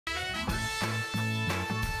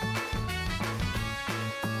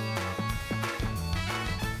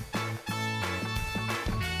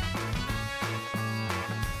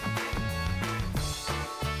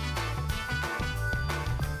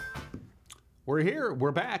We're here.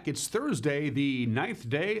 We're back. It's Thursday, the 9th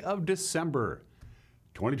day of December,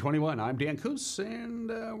 2021. I'm Dan Kuntz, and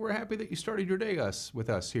we're happy that you started your day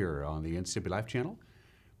with us here on the NCWLIFE channel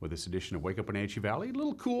with this edition of Wake Up Wenatchee Valley. A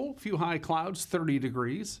little cool, few high clouds, 30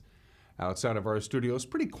 degrees outside of our studios.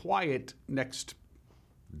 Pretty quiet next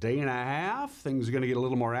day and a half. Things are going to get a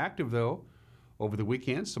little more active, though, over the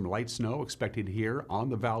weekend. Some light snow expected here on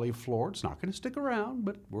the valley floor. It's not going to stick around,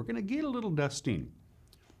 but we're going to get a little dusting,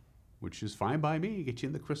 which is fine by me. Get you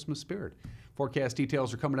in the Christmas spirit. Forecast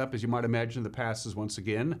details are coming up. As you might imagine, the passes, once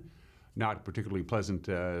again, not a particularly pleasant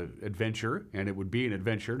adventure, and it would be an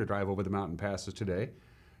adventure to drive over the mountain passes today.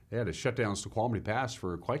 They had to shut down Snoqualmie Pass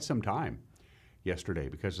for quite some time yesterday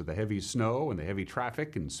because of the heavy snow and the heavy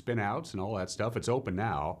traffic and spin-outs and all that stuff. It's open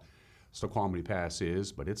now, Snoqualmie Pass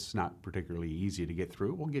is, but it's not particularly easy to get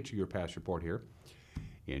through. We'll get you your pass report here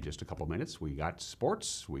in just a couple of minutes. We got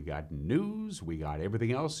sports, we got news, we got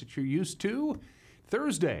everything else that you're used to.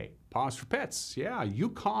 Thursday, Paws for Pets. Yeah,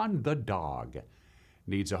 Yukon the dog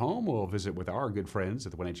needs a home. We'll visit with our good friends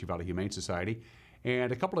at the Wenatchee Valley Humane Society.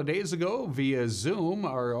 And a couple of days ago, via Zoom,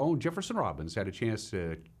 our own Jefferson Robbins had a chance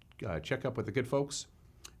to check up with the good folks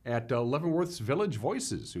at Leavenworth's Village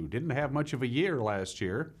Voices, who didn't have much of a year last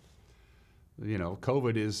year. You know,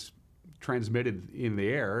 COVID is transmitted in the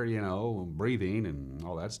air, you know, breathing and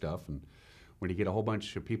all that stuff. And when you get a whole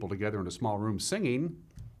bunch of people together in a small room singing,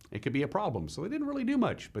 it could be a problem. So they didn't really do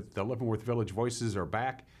much, but the Leavenworth Village Voices are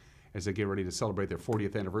back as they get ready to celebrate their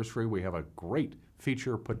 40th anniversary. We have a great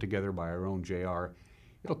feature put together by our own JR.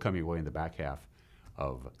 It'll come your way in the back half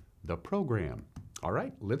of the program. All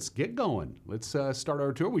right, let's get going. Let's start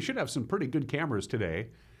our tour. We should have some pretty good cameras today.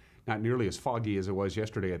 Not nearly as foggy as it was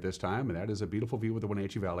yesterday at this time, and that is a beautiful view of the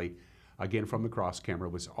Wenatchee Valley. Again, from the cross camera,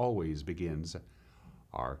 which always begins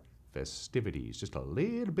our festivities. Just a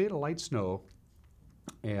little bit of light snow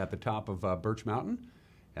at the top of Birch Mountain,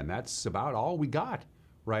 and that's about all we got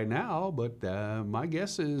right now. But my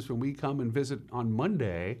guess is when we come and visit on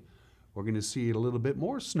Monday, we're going to see a little bit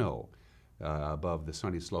more snow above the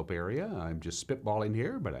Sunny Slope area. I'm just spitballing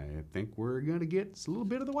here, but I think we're going to get a little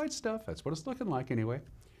bit of the white stuff. That's what it's looking like anyway.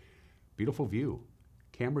 Beautiful view.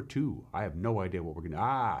 Camera 2, I have no idea what we're going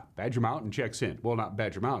to... Badger Mountain checks in. Well, not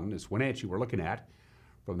Badger Mountain, it's Wenatchee we're looking at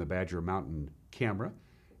from the Badger Mountain camera.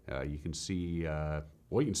 You can see,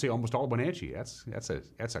 well, you can see almost all Wenatchee. That's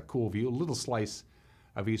a cool view. A little slice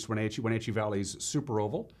of East Wenatchee. Wenatchee Valley's Super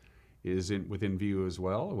Oval is within view as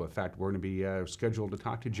well. In fact, we're going to be scheduled to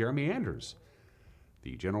talk to Jeremy Anders,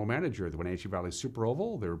 the general manager of the Wenatchee Valley Super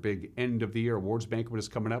Oval. Their big end-of-the-year awards banquet is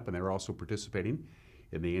coming up, and they're also participating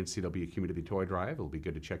in the NCW Community Toy Drive. It'll be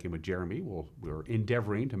good to check in with Jeremy. We're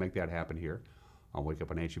endeavoring to make that happen here on Wake Up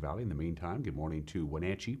Wenatchee Valley. In the meantime, good morning to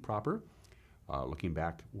Wenatchee proper, looking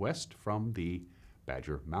back west from the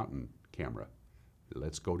Badger Mountain camera.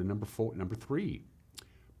 Let's go to number 3.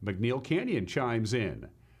 McNeil Canyon chimes in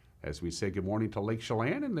as we say good morning to Lake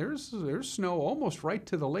Chelan, and there's snow almost right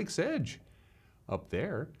to the lake's edge up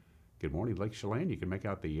there. Good morning, Lake Chelan. You can make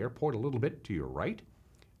out the airport a little bit to your right.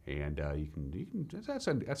 And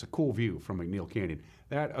that's a cool view from McNeil Canyon.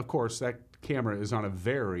 That, of course, that camera is on a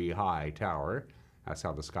very high tower. That's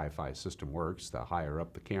how the Sky-Fi system works. The higher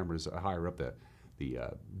up the cameras, higher up the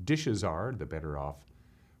dishes are, the better off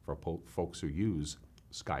for folks who use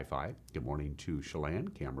Sky-Fi. Good morning to Chelan,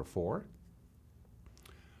 camera 4.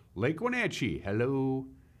 Lake Wenatchee, hello,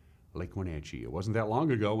 Lake Wenatchee. It wasn't that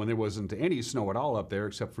long ago when there wasn't any snow at all up there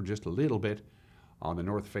except for just a little bit on the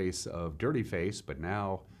north face of Dirty Face, but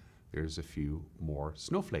now there's a few more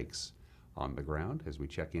snowflakes on the ground as we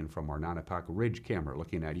check in from our Nanapak Ridge camera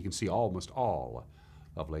looking at. You can see almost all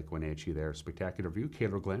of Lake Wenatchee there. Spectacular view.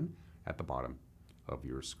 Kaler Glen at the bottom of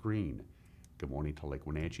your screen. Good morning to Lake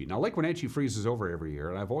Wenatchee. Now, Lake Wenatchee freezes over every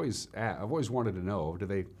year, and I've always wanted to know,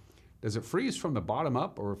 does it freeze from the bottom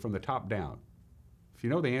up or from the top down? If you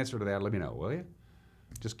know the answer to that, let me know, will you?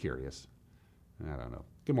 Just curious. I don't know.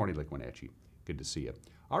 Good morning, Lake Wenatchee. Good to see you.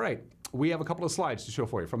 All right, we have a couple of slides to show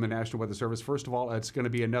for you from the National Weather Service. First of all, it's going to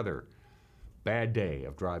be another bad day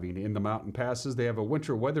of driving in the mountain passes. They have a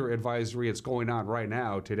winter weather advisory. It's going on right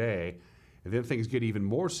now today. And then things get even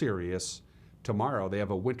more serious. Tomorrow, they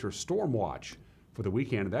have a winter storm watch for the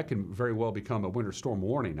weekend. And that can very well become a winter storm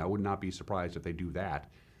warning. I would not be surprised if they do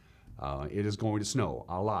that. It is going to snow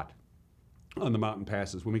a lot on the mountain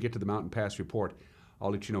passes. When we get to the mountain pass report,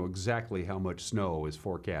 I'll let you know exactly how much snow is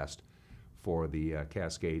forecast for the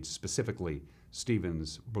Cascades, specifically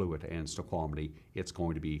Stevens, Blewett, and Snoqualmie. It's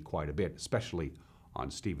going to be quite a bit, especially on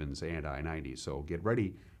Stevens and I-90. So get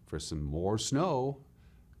ready for some more snow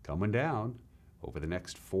coming down over the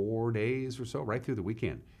next 4 days or so, right through the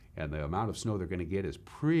weekend. and the amount of snow they're going to get is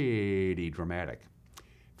pretty dramatic.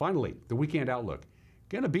 Finally, the weekend outlook.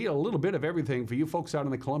 Going to be a little bit of everything for you folks out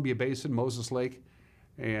in the Columbia Basin, Moses Lake,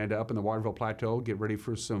 and up in the Waterville Plateau. Get ready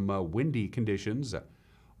for some windy conditions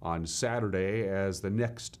on Saturday as the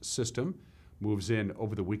next system moves in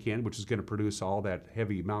over the weekend, which is going to produce all that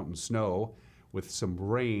heavy mountain snow with some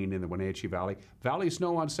rain in the Wenatchee Valley. Valley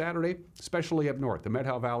snow on Saturday, especially up north. The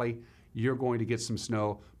Methow Valley, you're going to get some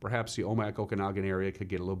snow. Perhaps the Omak-Okanagan area could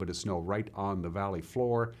get a little bit of snow right on the valley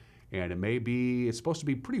floor. And it's supposed to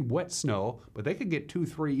be pretty wet snow, but they could get 2,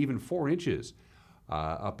 3, even 4 inches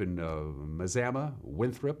up in Mazama,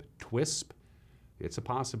 Winthrop, Twisp. It's a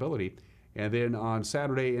possibility. And then on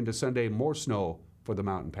Saturday into Sunday, more snow for the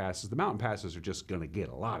mountain passes. The mountain passes are just going to get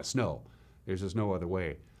a lot of snow. There's just no other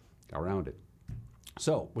way around it.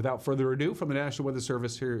 So, without further ado, from the National Weather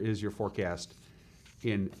Service, here is your forecast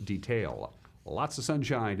in detail. Lots of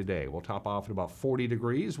sunshine today. We'll top off at about 40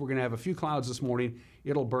 degrees. We're going to have a few clouds this morning.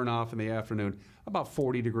 It'll burn off in the afternoon. About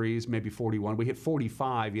 40 degrees, maybe 41. We hit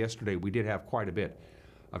 45 yesterday. We did have quite a bit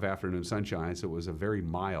of afternoon sunshine, so it was a very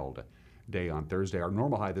mild day on Thursday. Our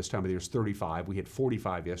normal high this time of the year is 35. We hit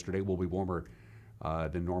 45 yesterday. We'll be warmer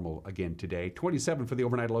than normal again today. 27 for the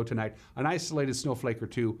overnight low tonight. An isolated snowflake or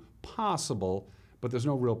two possible, but there's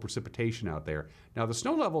no real precipitation out there. Now, the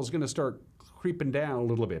snow level is going to start creeping down a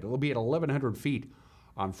little bit. It'll be at 1,100 feet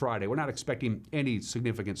on Friday. We're not expecting any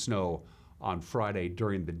significant snow on Friday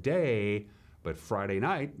during the day, but Friday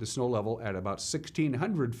night, the snow level at about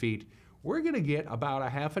 1,600 feet. We're going to get about a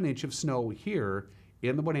half an inch of snow here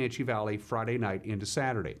in the Wenatchee Valley Friday night into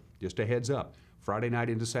Saturday. Just a heads up, Friday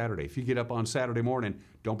night into Saturday. If you get up on Saturday morning,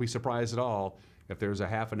 don't be surprised at all if there's a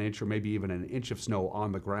half an inch or maybe even an inch of snow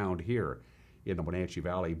on the ground here in the Wenatchee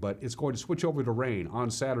Valley. But it's going to switch over to rain.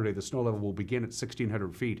 On Saturday, the snow level will begin at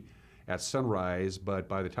 1,600 feet at sunrise, but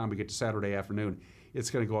by the time we get to Saturday afternoon,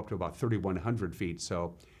 it's going to go up to about 3,100 feet.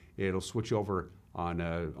 So it'll switch over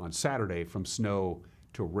on Saturday from snow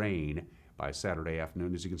to rain by Saturday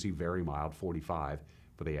afternoon. As you can see, very mild, 45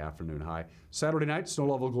 for the afternoon high. Saturday night, snow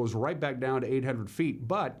level goes right back down to 800 feet,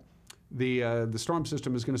 but the storm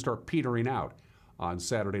system is going to start petering out on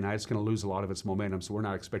Saturday night. It's going to lose a lot of its momentum, so we're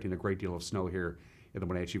not expecting a great deal of snow here in the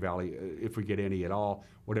Wenatchee Valley. If we get any at all,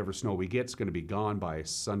 whatever snow we get is going to be gone by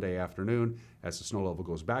Sunday afternoon. As the snow level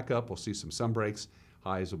goes back up, we'll see some sun breaks.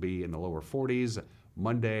 Highs will be in the lower 40s.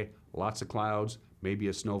 Monday, lots of clouds, maybe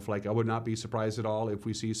a snowflake. I would not be surprised at all if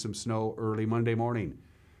we see some snow early Monday morning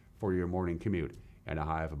for your morning commute, and a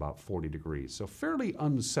high of about 40 degrees. So fairly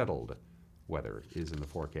unsettled weather is in the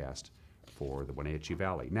forecast for the Wenatchee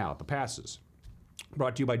Valley. Now, the passes.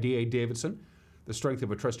 Brought to you by D.A. Davidson, the strength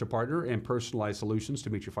of a trusted partner and personalized solutions to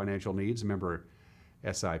meet your financial needs. Member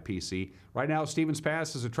SIPC. Right now, Stevens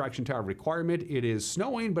Pass is a traction tire requirement. It is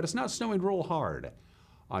snowing, but it's not snowing real hard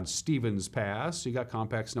on Stevens Pass. You got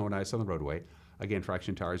compact snow and ice on the roadway. Again,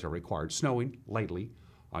 traction tires are required. Snowing lightly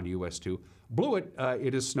on US 2. Blewett,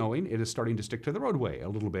 it is snowing. It is starting to stick to the roadway a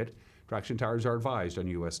little bit. Traction tires are advised on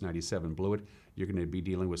US 97 Blewett. You're going to be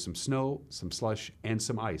dealing with some snow, some slush, and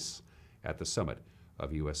some ice at the summit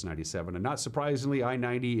of US 97. And not surprisingly,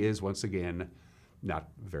 I-90 is once again not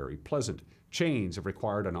very pleasant. Chains are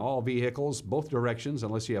required on all vehicles, both directions,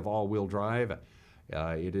 unless you have all-wheel drive.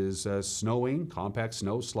 It is snowing, compact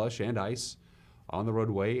snow, slush, and ice on the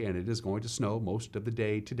roadway, and it is going to snow most of the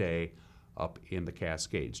day today up in the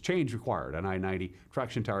Cascades. Change required on I-90.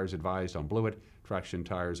 Traction tires advised on Blewett. Traction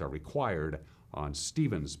tires are required on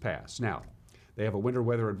Stevens Pass. Now, they have a winter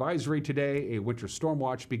weather advisory today. A winter storm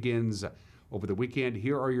watch begins over the weekend.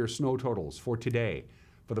 Here are your snow totals for today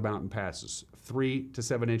for the mountain passes. 3 to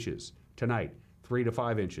 7 inches. Tonight, 3 to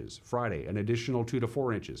 5 inches. Friday, an additional 2 to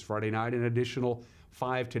 4 inches. Friday night, an additional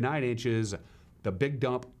 5 to 9 inches. The big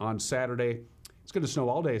dump on Saturday. It's going to snow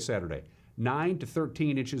all day Saturday. 9 to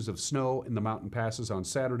 13 inches of snow in the mountain passes on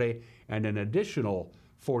Saturday, and an additional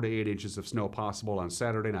 4 to 8 inches of snow possible on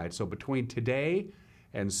Saturday night. So between today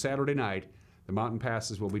and Saturday night, the mountain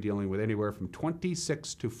passes will be dealing with anywhere from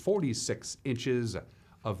 26 to 46 inches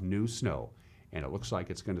of new snow. And it looks like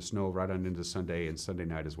it's going to snow right on into Sunday and Sunday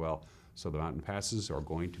night as well. So the mountain passes are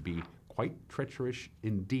going to be quite treacherous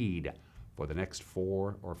indeed for the next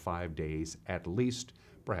 4 or 5 days at least,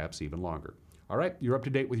 perhaps even longer. All right, you're up to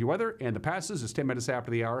date with your weather and the passes. It's 10 minutes after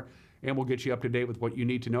the hour, and we'll get you up to date with what you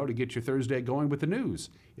need to know to get your Thursday going with the news.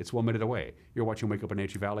 It's 1 minute away. You're watching Wake Up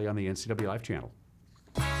Wenatchee Valley on the NCWLIFE channel.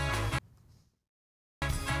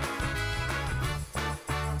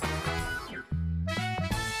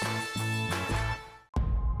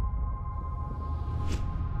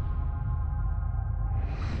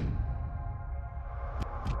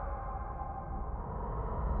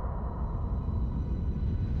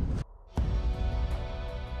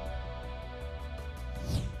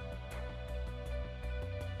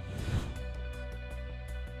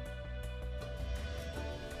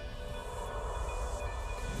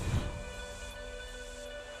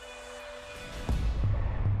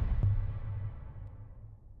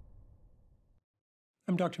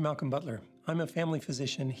 I'm Dr. Malcolm Butler. I'm a family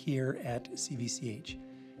physician here at CVCH,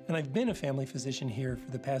 and I've been a family physician here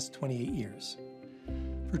for the past 28 years.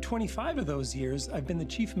 For 25 of those years, I've been the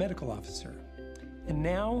Chief Medical Officer, and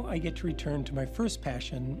now I get to return to my first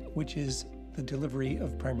passion, which is the delivery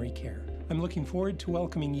of primary care. I'm looking forward to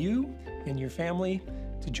welcoming you and your family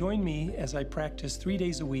to join me as I practice 3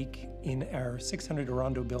 days a week in our 600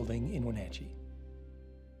 Orondo building in Wenatchee.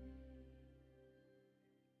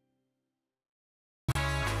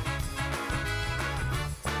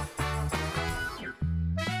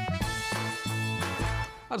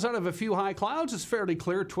 Outside of a few high clouds, it's fairly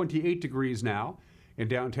clear, 28 degrees now in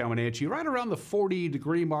downtown Wenatchee, right around the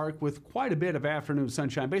 40-degree mark with quite a bit of afternoon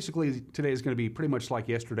sunshine. Basically, today is going to be pretty much like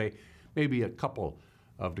yesterday, maybe a couple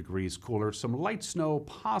of degrees cooler. Some light snow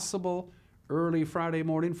possible early Friday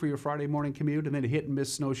morning for your Friday morning commute, and then hit and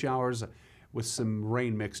miss snow showers with some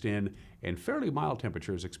rain mixed in, and fairly mild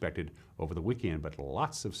temperatures expected over the weekend, but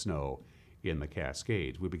lots of snow in the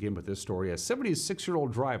Cascades. We begin with this story. A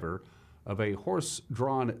 76-year-old driver of a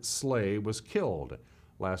horse-drawn sleigh was killed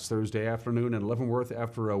last Thursday afternoon in Leavenworth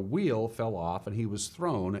after a wheel fell off and he was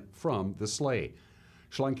thrown from the sleigh.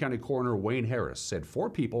 Chelan County Coroner Wayne Harris said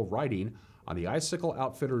 4 people riding on the Icicle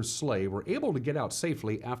Outfitters sleigh were able to get out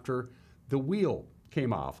safely after the wheel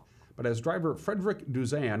came off. But as driver Frederick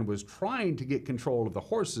Duzan was trying to get control of the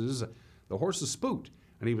horses spooked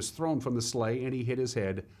and he was thrown from the sleigh and he hit his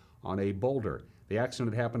head on a boulder. The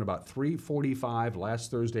accident happened about 3:45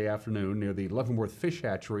 last Thursday afternoon near the Leavenworth Fish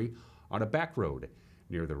Hatchery on a back road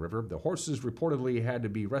near the river. The horses reportedly had to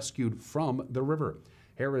be rescued from the river.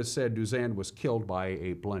 Harris said Duzan was killed by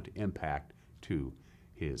a blunt impact to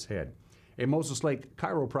his head. A Moses Lake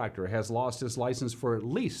chiropractor has lost his license for at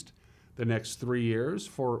least the next 3 years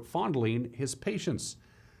for fondling his patients.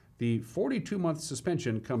 The 42-month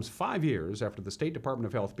suspension comes 5 years after the State Department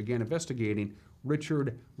of Health began investigating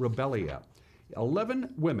Richard Rebellia.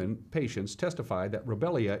 11 women patients testified that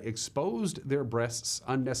Rebellia exposed their breasts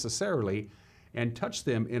unnecessarily and touched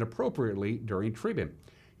them inappropriately during treatment.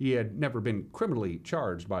 He had never been criminally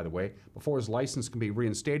charged, by the way. Before his license can be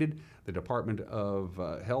reinstated, the Department of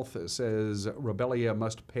Health says Rebellia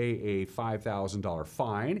must pay a $5,000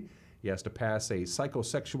 fine. He has to pass a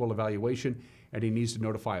psychosexual evaluation, and he needs to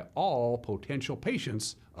notify all potential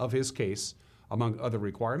patients of his case. Among other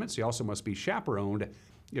requirements, he also must be chaperoned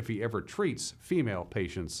if he ever treats female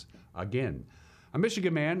patients again. A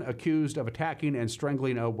Michigan man accused of attacking and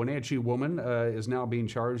strangling a Wenatchee woman is now being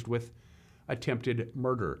charged with attempted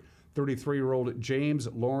murder. 33-year-old James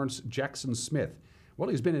Lawrence Jackson Smith. Well,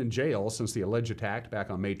 he's been in jail since the alleged attack back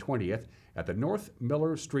on May 20th at the North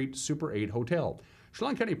Miller Street Super 8 Hotel.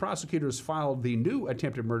 Chelan County prosecutors filed the new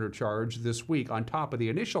attempted murder charge this week on top of the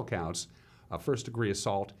initial counts of first-degree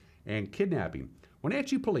assault and kidnapping.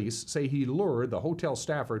 Wenatchee police say he lured the hotel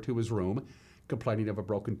staffer to his room, complaining of a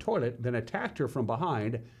broken toilet, then attacked her from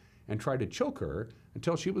behind and tried to choke her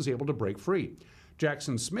until she was able to break free.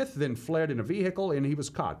 Jackson Smith then fled in a vehicle, and he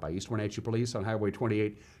was caught by East Wenatchee police on Highway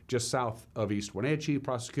 28, just south of East Wenatchee.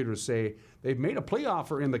 Prosecutors say they've made a plea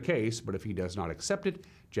offer in the case, but if he does not accept it,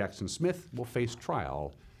 Jackson Smith will face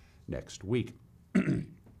trial next week.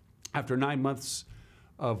 After 9 months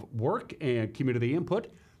of work and community input,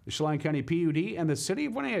 the Chelan County PUD and the City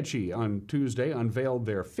of Wenatchee on Tuesday unveiled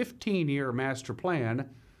their 15-year master plan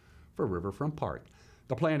for Riverfront Park.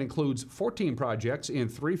 The plan includes 14 projects in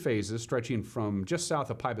 3 phases stretching from just south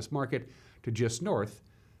of Pybus Market to just north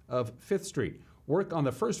of 5th Street. Work on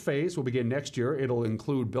the first phase will begin next year. It'll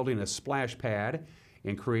include building a splash pad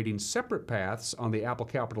and creating separate paths on the Apple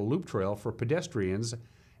Capital Loop Trail for pedestrians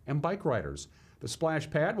and bike riders. The splash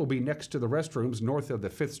pad will be next to the restrooms north of the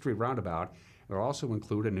 5th Street roundabout. It will also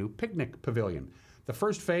include a new picnic pavilion. The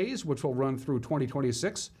first phase, which will run through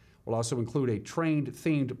 2026, will also include a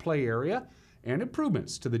train-themed play area and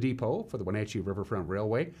improvements to the depot for the Wenatchee Riverfront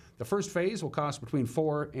Railway. The first phase will cost between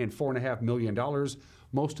 $4 and $4.5 million.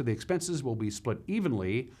 Most of the expenses will be split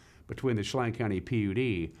evenly between the Chelan County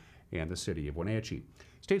PUD and the City of Wenatchee.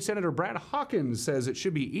 State Senator Brad Hawkins says it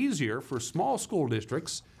should be easier for small school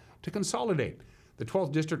districts to consolidate. The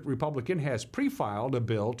 12th District Republican has pre-filed a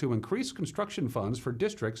bill to increase construction funds for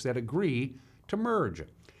districts that agree to merge.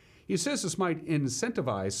 He says this might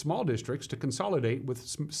incentivize small districts to consolidate with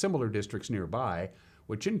similar districts nearby,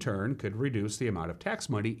 which in turn could reduce the amount of tax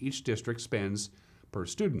money each district spends per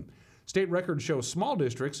student. State records show small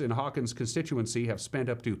districts in Hawkins' constituency have spent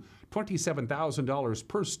up to $27,000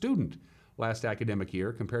 per student last academic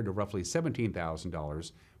year, compared to roughly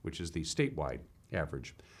 $17,000, which is the statewide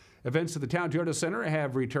average. Events at the Town Toyota Center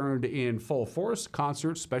have returned in full force.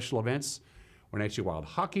 Concerts, special events, Wenatchee Wild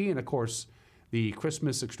Hockey, and of course, the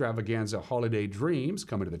Christmas extravaganza Holiday Dreams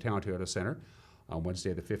coming to the Town Toyota Center on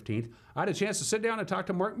Wednesday the 15th. I had a chance to sit down and talk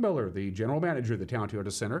to Mark Miller, the general manager of the Town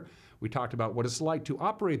Toyota Center. We talked about what it's like to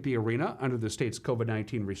operate the arena under the state's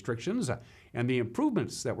COVID-19 restrictions and the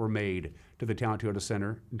improvements that were made to the Town Toyota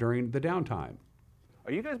Center during the downtime.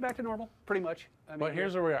 Are you guys back to normal, pretty much? I mean, But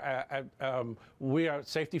here's where we are. We are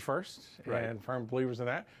safety first, Right. and firm believers in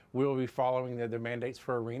that. We will be following the mandates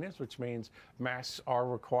for arenas, which means masks are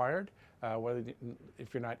required,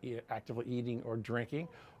 if you're not actively eating or drinking.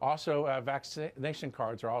 Also, vaccination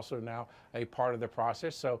cards are also now a part of the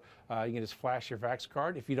process. So you can just flash your Vax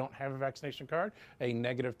card. If you don't have a vaccination card, a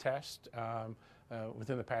negative test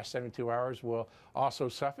within the past 72 hours will also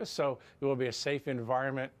suffice. So it will be a safe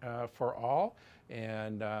environment for all.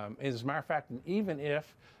 And as a matter of fact, even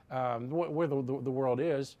if where the world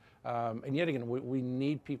is, and yet again, we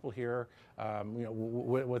need people here,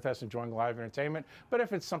 with us enjoying live entertainment. But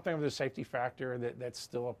if it's something with a safety factor that's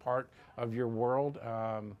still a part of your world,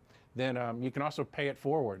 then you can also pay it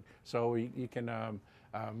forward. So you can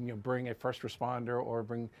bring a first responder or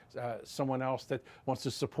bring someone else that wants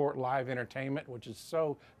to support live entertainment, which is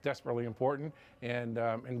so desperately important,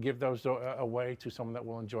 and give those away to someone that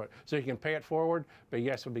will enjoy it. So you can pay it forward, but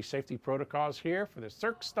yes, there'll be safety protocols here for the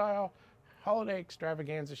Cirque-style Holiday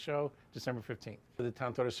Extravaganza Show, December 15th. The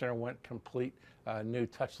Town Toyota Center went complete new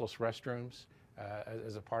touchless restrooms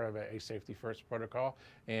as a part of a safety first protocol,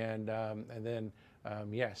 and then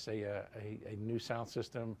yes, a new sound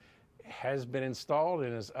system has been installed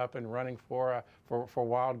and is up and running for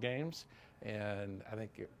Wild Games. And I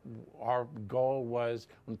think our goal was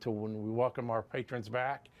when we welcome our patrons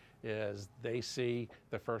back is they see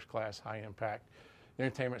the first-class, high-impact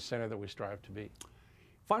entertainment center that we strive to be.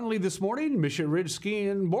 Finally this morning, Mission Ridge Ski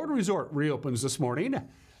and Board Resort reopens this morning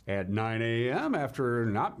at 9 a.m. after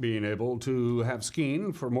not being able to have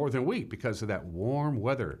skiing for more than a week because of that warm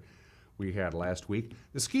weather we had last week.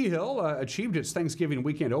 The ski hill achieved its Thanksgiving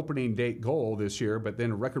weekend opening date goal this year, but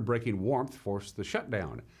then record-breaking warmth forced the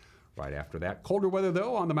shutdown. Right after that, colder weather,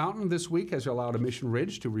 though, on the mountain this week has allowed Mission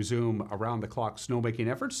Ridge to resume around-the-clock snowmaking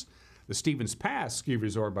efforts. The Stevens Pass Ski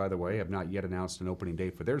Resort, by the way, have not yet announced an opening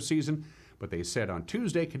date for their season, but they said on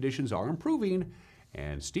Tuesday conditions are improving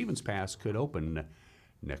and Stevens Pass could open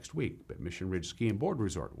next week. But Mission Ridge Ski and Board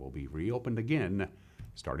Resort will be reopened again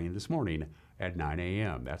starting this morning at 9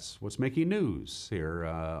 a.m. That's what's making news here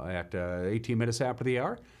at 18 minutes after the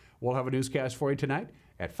hour. We'll have a newscast for you tonight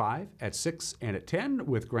at 5, at 6, and at 10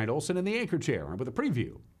 with Grant Olson in the anchor chair. And with a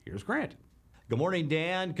preview, here's Grant. Good morning,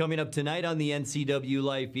 Dan. Coming up tonight on the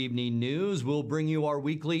NCWLIFE Evening News, we'll bring you our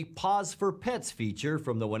weekly Pause for Pets feature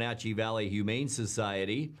from the Wenatchee Valley Humane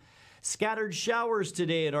Society. Scattered showers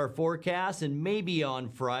today in our forecast and maybe on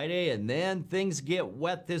Friday, and then things get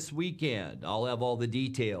wet this weekend. I'll have all the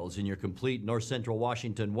details in your complete North Central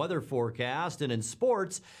Washington weather forecast. And in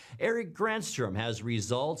sports, Eric Granstrom has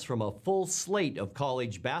results from a full slate of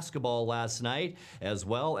college basketball last night, as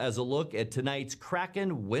well as a look at tonight's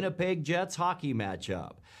Kraken-Winnipeg Jets hockey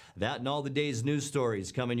matchup. That and all the day's news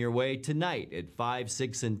stories coming your way tonight at 5,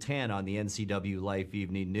 6, and 10 on the NCWLIFE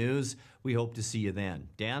Evening News. We hope to see you then.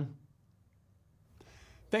 Dan?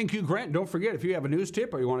 Thank you, Grant. Don't forget, if you have a news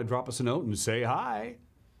tip or you want to drop us a note and say hi,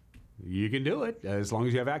 you can do it as long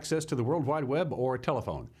as you have access to the World Wide Web or a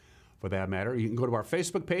telephone. For that matter, you can go to our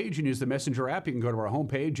Facebook page and use the Messenger app. You can go to our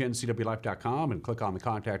homepage, ncwlife.com, and click on the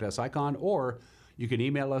Contact Us icon, or you can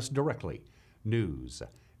email us directly,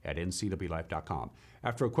 news@ncwlife.com.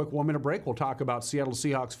 After a quick 1-minute break, we'll talk about Seattle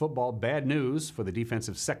Seahawks football. Bad news for the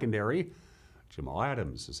defensive secondary. Jamal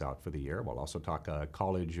Adams is out for the year. We'll also talk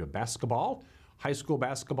college basketball, high school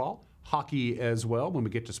basketball, hockey as well. When we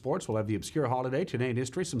get to sports, we'll have the obscure holiday, today in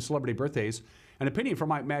history, some celebrity birthdays, an opinion from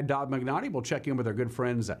Mad Dog Magnotti. We'll check in with our good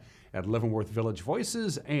friends at Leavenworth Village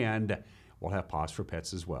Voices, and we'll have Pause for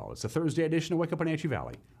Pets as well. It's a Thursday edition of Wake Up Wenatchee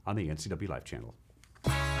Valley on the NCWLIFE channel.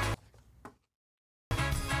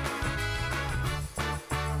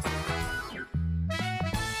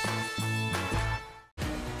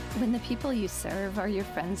 When the people you serve are your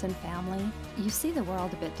friends and family, you see the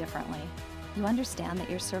world a bit differently. You understand that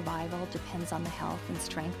your survival depends on the health and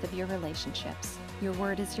strength of your relationships. Your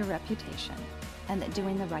word is your reputation, and that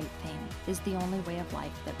doing the right thing is the only way of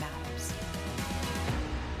life that matters.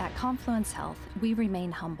 At Confluence Health, we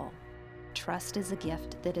remain humble. Trust is a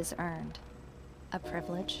gift that is earned, a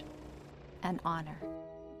privilege, an honor.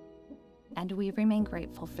 And we remain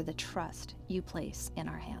grateful for the trust you place in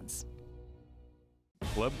our hands.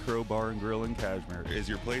 Club Crow Bar and Grill in Cashmere is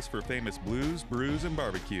your place for famous blues, brews, and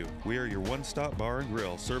barbecue. We are your one-stop bar and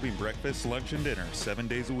grill, serving breakfast, lunch, and dinner 7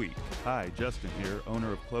 days a week. Hi, Justin here,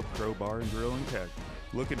 owner of Club Crow Bar and Grill in Cashmere.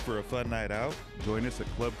 Looking for a fun night out? Join us at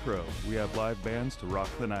Club Crow. We have live bands to rock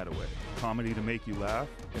the night away, comedy to make you laugh,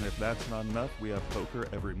 and if that's not enough, we have poker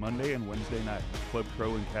every Monday and Wednesday night. Club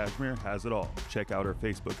Crow in Cashmere has it all. Check out our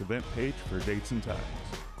Facebook event page for dates and times.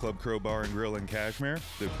 Club Crow Bar and Grill in Cashmere,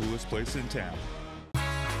 the coolest place in town.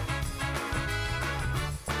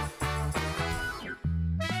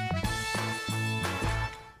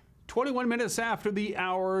 "21 minutes after the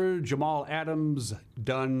hour, Jamal Adams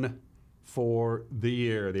done for the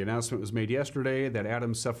year. The announcement was made yesterday that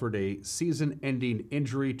Adams suffered a season-ending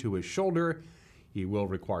injury to his shoulder. He will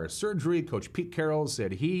require surgery. Coach Pete Carroll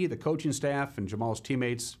said he, the coaching staff, and Jamal's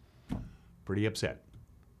teammates pretty upset.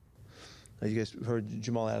 You guys heard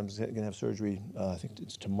Jamal Adams is going to have surgery, I think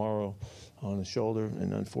it's tomorrow, on his shoulder,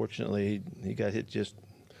 and unfortunately he got hit just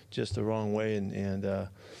the wrong way, and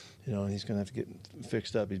you know, he's going to have to get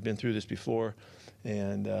fixed up. He's been through this before,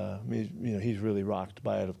 and he's really rocked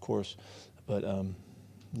by it, of course, but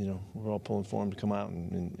you know, we're all pulling for him to come out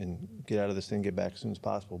and get out of this thing, get back as soon as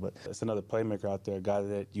possible. But it's another playmaker out there, a guy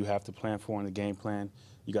that you have to plan for in the game plan.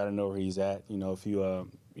 You got to know where he's at. You know, if you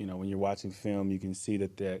when you're watching film, you can see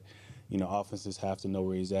that offenses have to know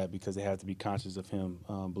where he's at because they have to be conscious of him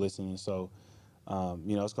blitzing. And so,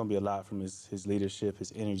 it's going to be a lot from his leadership,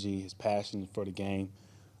 his energy, his passion for the game.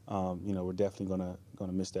 We're definitely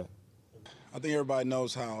gonna miss that. I think everybody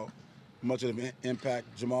knows how much of an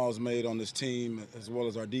impact Jamal's made on this team as well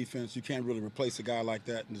as our defense. You can't really replace a guy like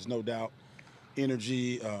that, and there's no doubt.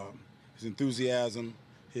 Energy, his enthusiasm,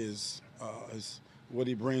 his what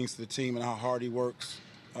he brings to the team and how hard he works,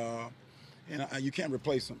 and you can't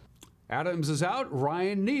replace him. Adams is out.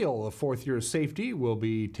 Ryan Neal, a fourth-year safety, will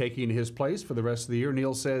be taking his place for the rest of the year.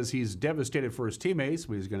 Neal says he's devastated for his teammates,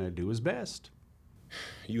 but he's going to do his best.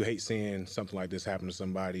 You hate seeing something like this happen to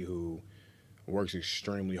somebody who works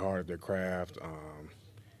extremely hard at their craft,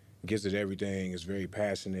 gives it everything, is very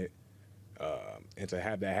passionate, and to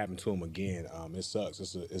have that happen to him again, it sucks.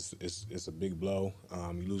 It's a big blow.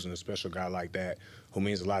 You're losing a special guy like that who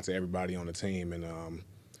means a lot to everybody on the team, and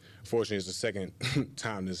fortunately, it's the second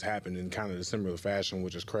time this happened in kind of a similar fashion,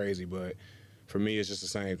 which is crazy. But for me, it's just the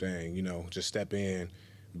same thing. Just step in,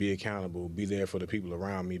 be accountable, be there for the people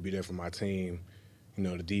around me, be there for my team.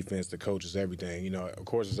 The defense, the coaches, everything. Of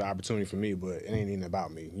course, it's an opportunity for me, but it ain't even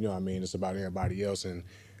about me. You know what I mean? It's about everybody else, and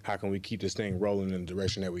how can we keep this thing rolling in the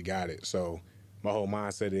direction that we got it? So my whole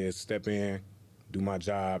mindset is step in, do my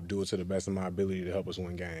job, do it to the best of my ability to help us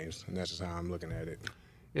win games, and that's just how I'm looking at it.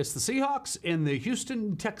 It's the Seahawks and the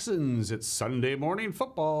Houston Texans. It's Sunday morning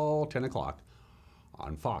football, 10 o'clock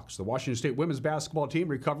on Fox. The Washington State women's basketball team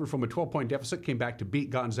recovered from a 12-point deficit, came back to beat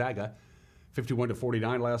Gonzaga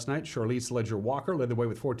 51-49 last night. Charlize Ledger-Walker led the way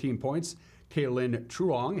with 14 points. Kaylin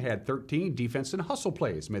Truong had 13. Defense and hustle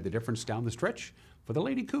plays made the difference down the stretch for the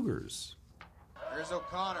Lady Cougars. Here's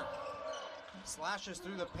O'Connor. Slashes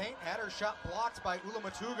through the paint, had her shot blocked by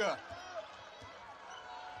Ulamatuga.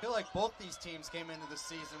 I feel like both these teams came into the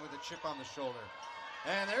season with a chip on the shoulder.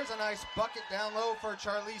 And there's a nice bucket down low for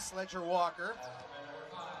Charlize Ledger-Walker.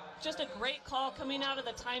 Just a great call coming out of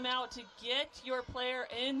the timeout to get your player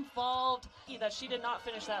involved. That she did not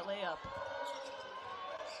finish that layup.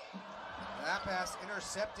 That pass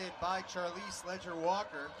intercepted by Charlize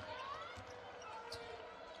Ledger-Walker.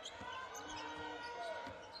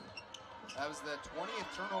 That was the 20th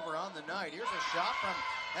turnover on the night. Here's a shot from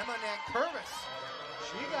Emma Nankervis.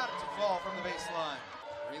 She got it to fall from the baseline.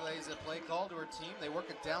 Relays a play call to her team. They work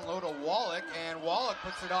it down low to Wallach, and Wallach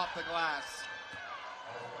puts it off the glass.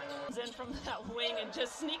 In from that wing and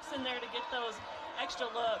just sneaks in there to get those extra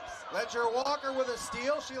looks. Ledger-Walker with a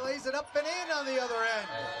steal. She lays it up and in on the other end.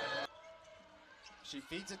 She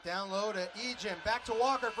feeds it down low to Egan. Back to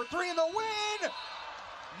Walker for three in the win.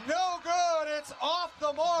 No good. It's off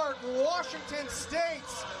the mark. Washington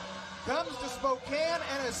State comes to Spokane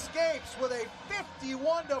and escapes with a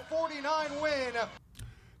 51-49 win.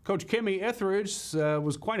 Coach Kimmy Etheridge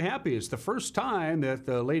was quite happy. It's the first time that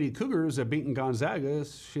the Lady Cougars have beaten Gonzaga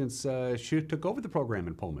since she took over the program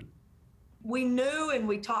in Pullman. We knew and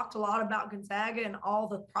we talked a lot about Gonzaga and all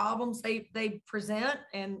the problems they present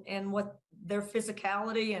and what their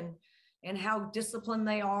physicality and how disciplined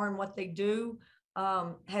they are and what they do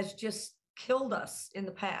has just killed us in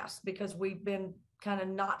the past because we've been kind of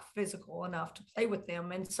not physical enough to play with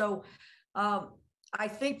them. And so I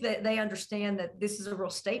think that they understand that this is a real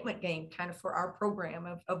statement game kind of for our program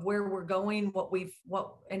of where we're going,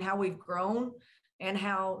 and how we've grown and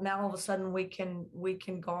how now all of a sudden we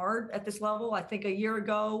can guard at this level. I think a year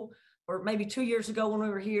ago or maybe 2 years ago when we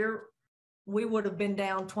were here, we would have been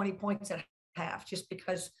down 20 points at half just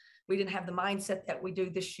because we didn't have the mindset that we do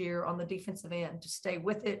this year on the defensive end to stay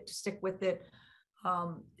with it, to stick with it.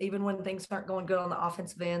 Even when things aren't going good on the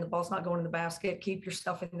offensive end, the ball's not going in the basket, keep your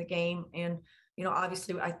stuff in the game. And,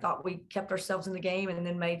 obviously I thought we kept ourselves in the game and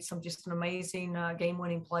then made just an amazing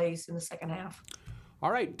game-winning plays in the second half.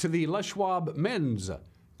 All right, to the Les Schwab men's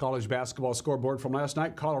college basketball scoreboard from last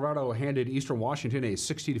night. Colorado handed Eastern Washington a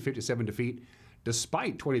 60-57 defeat,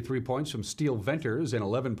 despite 23 points from Steel Venters and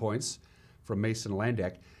 11 points from Mason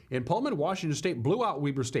Landeck. In Pullman, Washington State blew out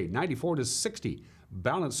Weber State 94-60.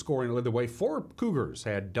 Balanced scoring led the way. 4 Cougars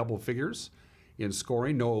had double figures in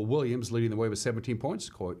scoring. Noah Williams leading the way with 17 points.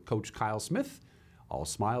 Coach Kyle Smith, all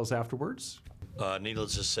smiles afterwards.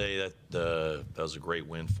 Needless to say that that was a great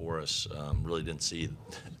win for us. Really didn't see it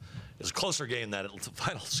was a closer game than the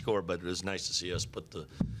final score, but it was nice to see us put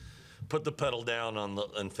the pedal down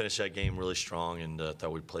and finish that game really strong. And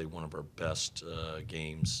thought we played one of our best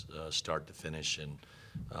games, start to finish, and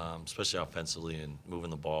especially offensively and moving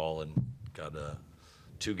the ball, and got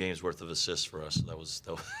 2 games worth of assists for us. So that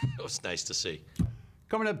was nice to see.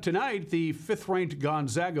 Coming up tonight, the 5th-ranked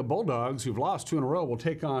Gonzaga Bulldogs, who've lost 2 in a row, will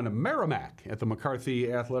take on Merrimack at the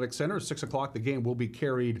McCarthy Athletic Center. 6 o'clock, the game will be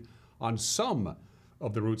carried on some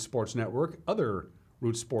of the Root Sports Network. Other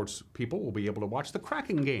Root Sports people will be able to watch the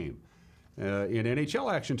Kraken game. In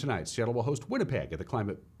NHL action tonight, Seattle will host Winnipeg at the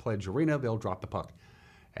Climate Pledge Arena. They'll drop the puck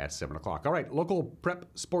at 7 o'clock. All right, local prep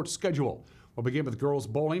sports schedule. We'll begin with girls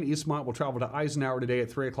bowling. Eastmont will travel to Eisenhower today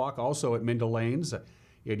at 3 o'clock. Also at Mindle Lanes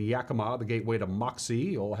in Yakima, the gateway to Moxie.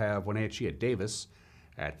 You'll have Wenatchee at Davis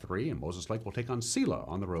at 3. And Moses Lake will take on Sela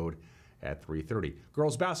on the road at 3:30.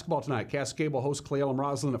 Girls basketball tonight. Cascade will host Cle Elum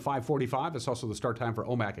Roslyn at 5:45. That's also the start time for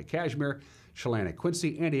Omak at Cashmere. Chelan at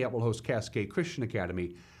Quincy. Antioch will host Cascade Christian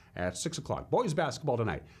Academy at 6 o'clock. Boys basketball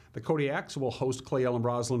tonight. The Kodiaks will host Cle Elum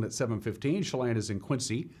Roslyn at 7:15. Chelan is in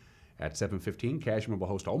Quincy at 7:15. Cashmere will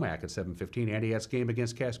host Omak at 7:15. Antioch's game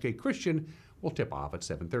against Cascade Christian will tip off at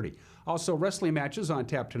 7:30. Also, wrestling matches on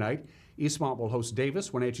tap tonight. Eastmont will host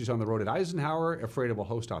Davis. Wenatchee's on the road at Eisenhower. Ephrata will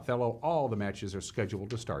host Othello. All the matches are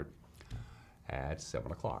scheduled to start at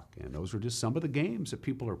 7 o'clock. And those are just some of the games that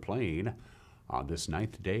people are playing on this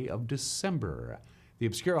 9th day of December. The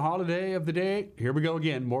obscure holiday of the day, here we go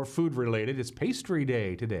again, more food related. It's pastry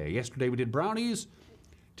day today. Yesterday we did brownies.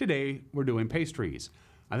 Today we're doing pastries.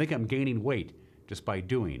 I think I'm gaining weight just by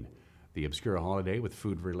doing the obscure holiday with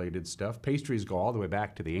food related stuff. Pastries go all the way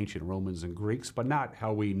back to the ancient Romans and Greeks, but not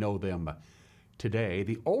how we know them today.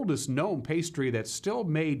 The oldest known pastry that's still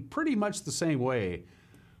made pretty much the same way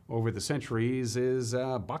over the centuries is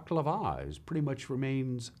baklava. It pretty much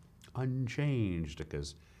remains unchanged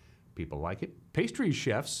because people like it. Pastry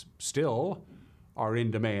chefs still are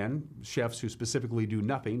in demand. Chefs who specifically do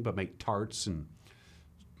nothing but make tarts and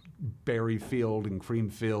berry-filled and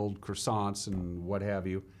cream-filled croissants and what have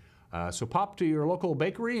you. So pop to your local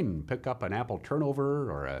bakery and pick up an apple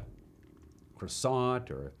turnover or a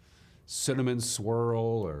croissant or a cinnamon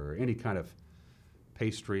swirl or any kind of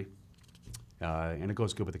pastry. And it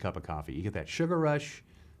goes good with a cup of coffee. You get that sugar rush,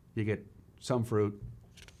 you get some fruit,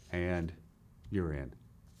 and you're in.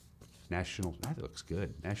 That looks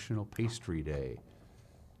good. National Pastry Day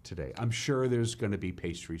today. I'm sure there's going to be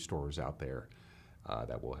pastry stores out there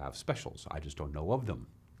that will have specials. I just don't know of them.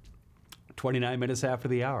 29 minutes after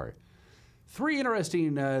the hour. 3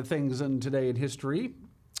 interesting things today in history.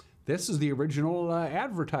 This is the original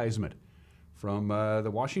advertisement from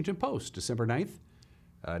the Washington Post, December 9th.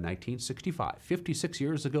 1965, 56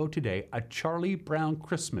 years ago today, A Charlie Brown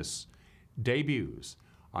Christmas debuts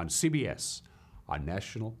on CBS on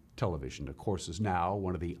national television. Of course, is now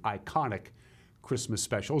one of the iconic Christmas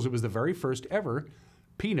specials. It was the very first ever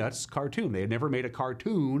Peanuts cartoon. They had never made a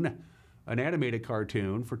cartoon, an animated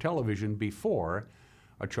cartoon for television before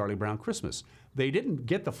A Charlie Brown Christmas. They didn't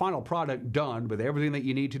get the final product done with everything that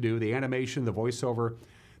you need to do, the animation, the voiceover,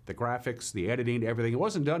 the graphics, the editing, everything. It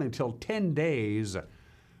wasn't done until 10 days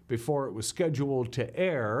before it was scheduled to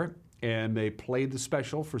air, and they played the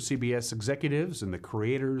special for CBS executives and the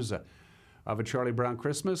creators of A Charlie Brown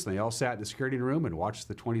Christmas. And they all sat in the security room and watched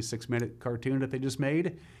the 26-minute cartoon that they just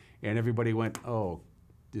made, and everybody went, oh,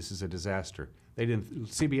 this is a disaster.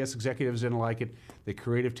 CBS executives didn't like it. The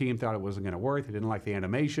creative team thought it wasn't going to work. They didn't like the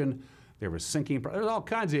animation. There was syncing. There was all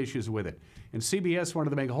kinds of issues with it. And CBS wanted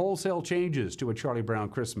to make wholesale changes to A Charlie Brown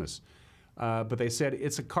Christmas. But they said,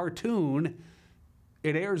 it's a cartoon.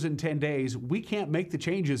 It airs in 10 days. We can't make the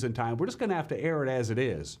changes in time. We're just going to have to air it as it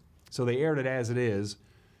is. So they aired it as it is.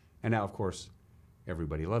 And now, of course,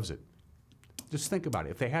 everybody loves it. Just think about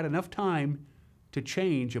it. If they had enough time to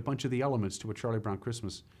change a bunch of the elements to A Charlie Brown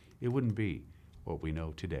Christmas, it wouldn't be what we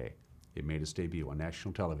know today. It made its debut on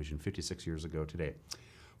national television 56 years ago today.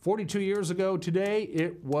 42 years ago today,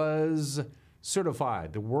 it was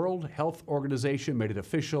certified. The World Health Organization made it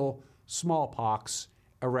official. Smallpox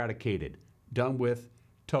eradicated. Done with,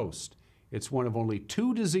 toast. It's one of only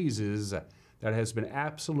 2 diseases that has been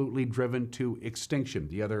absolutely driven to extinction.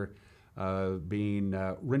 The other being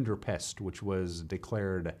rinderpest, which was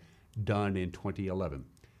declared done in 2011.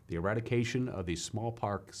 The eradication of the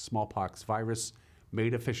smallpox virus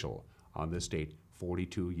made official on this date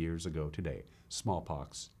 42 years ago today.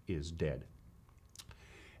 Smallpox is dead.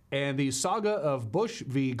 And the saga of Bush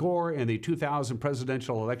v. Gore and the 2000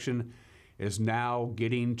 presidential election is now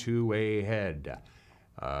getting to a head.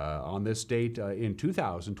 On this date in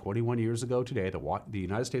 2000, 21 years ago today, the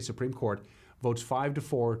United States Supreme Court votes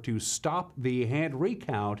 5-4 to stop the hand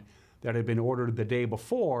recount that had been ordered the day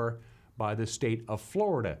before by the state of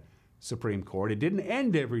Florida Supreme Court. It didn't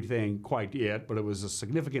end everything quite yet, but it was a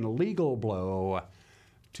significant legal blow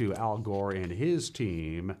to Al Gore and his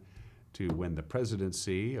team to win the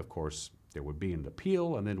presidency. Of course, there would be an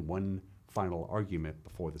appeal and then one final argument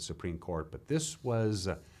before the Supreme Court. But this was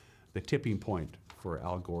the tipping point for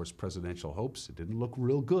Al Gore's presidential hopes. It didn't look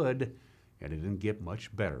real good, and it didn't get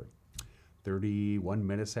much better. 31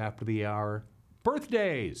 minutes after the hour,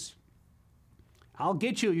 birthdays. I'll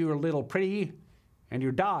get you, your little pretty, and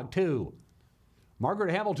your dog, too.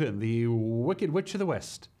 Margaret Hamilton, the Wicked Witch of the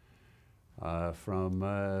West. From,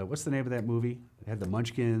 what's the name of that movie? It had the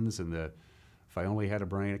Munchkins and the If I Only Had a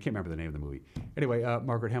Brain. I can't remember the name of the movie. Anyway,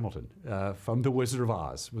 Margaret Hamilton from The Wizard of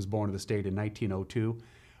Oz was born in the state in 1902.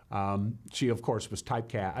 She, of course, was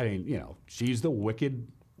typecast. I mean, you know, she's the Wicked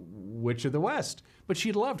Witch of the West. But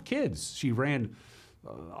she loved kids. She ran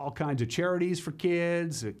all kinds of charities for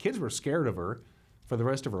kids. Kids were scared of her for the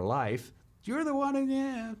rest of her life. You're the one,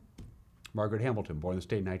 yeah. Margaret Hamilton, born in the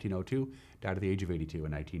state in 1902, died at the age of 82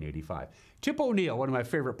 in 1985. Tip O'Neill, one of my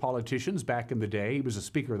favorite politicians back in the day. He was a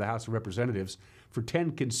Speaker of the House of Representatives for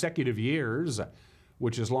 10 consecutive years,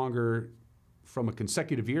 which is longer from a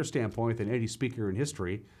consecutive year standpoint than any speaker in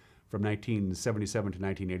history, from 1977 to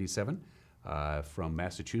 1987. From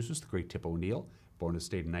Massachusetts, the great Tip O'Neill, born in the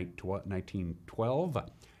state in 1912,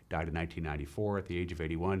 died in 1994 at the age of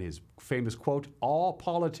 81. His famous quote, "All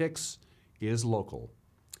politics is local."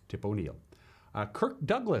 Tip O'Neill. Kirk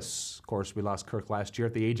Douglas, of course, we lost Kirk last year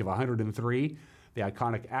at the age of 103, the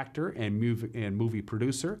iconic actor and movie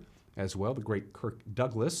producer as well, the great Kirk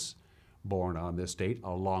Douglas, born on this date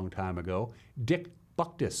a long time ago. Dick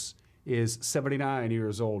Buckus is 79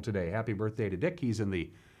 years old today. Happy birthday to Dick. He's in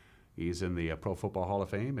the Pro Football Hall of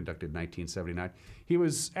Fame, inducted in 1979. He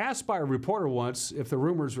was asked by a reporter once if the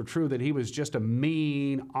rumors were true that he was just a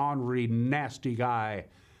mean, ornery, nasty guy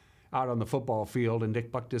out on the football field, and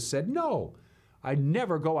Dick Buckus said, "No, I'd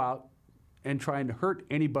never go out and try and hurt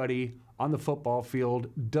anybody on the football field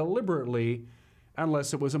deliberately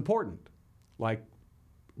unless it was important, like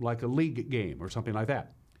a league game or something like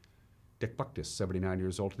that." Dick Buckus, 79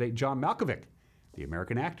 years old today. John Malkovich, the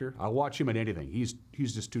American actor. I'll watch him in anything. He's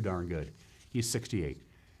just too darn good. He's 68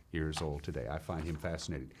 years old today. I find him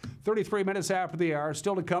fascinating. 33 minutes after the hour,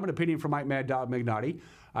 still to come, an opinion from Mike Mad Dog Mignotti.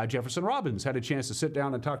 Jefferson Robbins had a chance to sit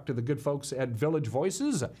down and talk to the good folks at Village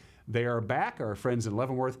Voices. They are back, our friends in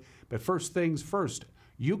Leavenworth. But first things first,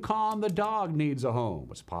 Yukon the dog needs a home.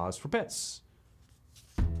 Let's pause for pets.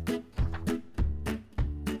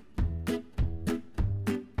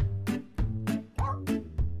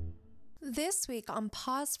 This week on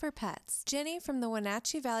Pause for Pets, Jenny from the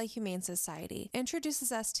Wenatchee Valley Humane Society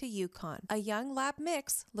introduces us to Yukon, a young lab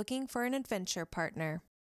mix looking for an adventure partner.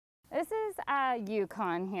 This is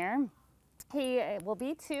Yukon here. He will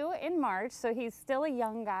be 2 in March, so he's still a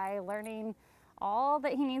young guy learning all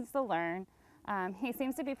that he needs to learn. He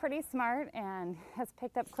seems to be pretty smart and has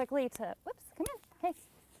picked up quickly to, whoops, come in, hey,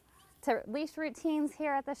 to leash routines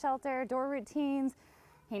here at the shelter, door routines.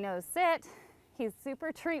 He knows sit. He's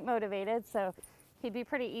super treat motivated, so he'd be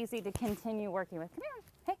pretty easy to continue working with. Come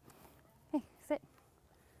here, hey, sit,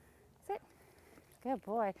 sit, good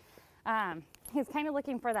boy. He's kind of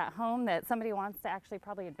looking for that home that somebody wants to actually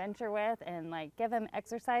probably adventure with and like give him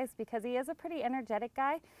exercise, because he is a pretty energetic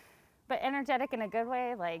guy, but energetic in a good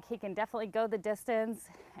way. Like he can definitely go the distance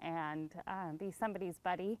and be somebody's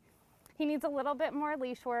buddy. He needs a little bit more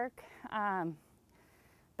leash work.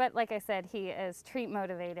 But like I said, he is treat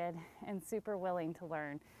motivated and super willing to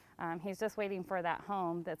learn. He's just waiting for that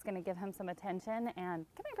home that's going to give him some attention and,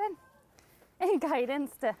 come here, bud, and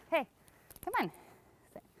guidance to, hey, come on.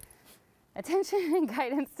 Sit. Attention and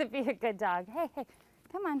guidance to be a good dog. Hey, hey,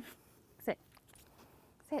 come on, sit,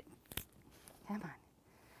 sit, come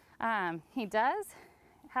on. He does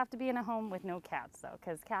have to be in a home with no cats though,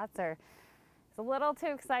 because cats are, he's a little too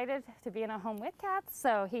excited to be in a home with cats,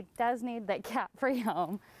 so he does need that cat-free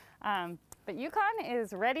home. But Yukon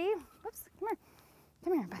is ready. Whoops, come here.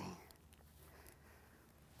 Come here, buddy.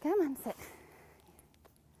 Come on, sit.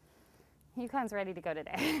 Yukon's ready to go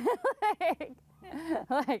today.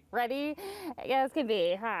 like ready as can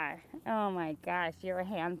be, huh? Oh my gosh, you're a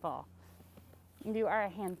handful. You are a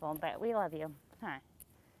handful, but we love you, huh?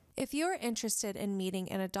 If you're interested in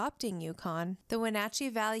meeting and adopting Yukon, the Wenatchee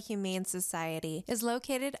Valley Humane Society is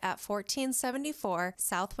located at 1474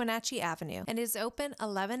 South Wenatchee Avenue and is open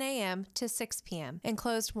 11 a.m. to 6 p.m. and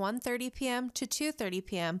closed 1:30 p.m. to 2:30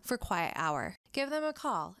 p.m. for quiet hour. Give them a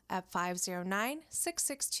call at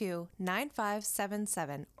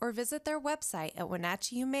 509-662-9577 or visit their website at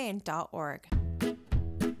wenatcheehumane.org.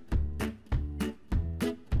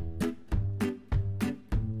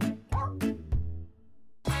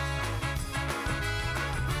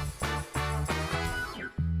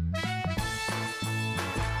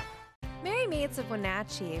 Mary Maids of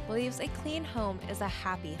Wenatchee believes a clean home is a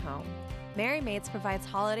happy home. Mary Maids provides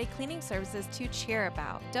holiday cleaning services to cheer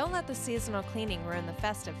about. Don't let the seasonal cleaning ruin the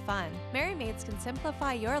festive fun. Mary Maids can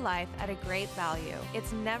simplify your life at a great value.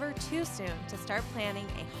 It's never too soon to start planning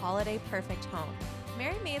a holiday-perfect home.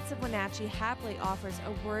 Mary Maids of Wenatchee happily offers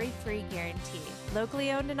a worry-free guarantee.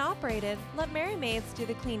 Locally owned and operated, let Mary Maids do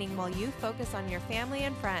the cleaning while you focus on your family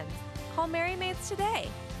and friends. Call Mary Maids today.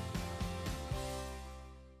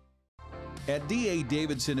 At D.A.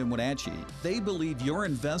 Davidson in Wenatchee, they believe your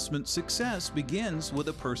investment success begins with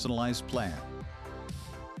a personalized plan.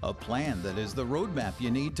 A plan that is the roadmap you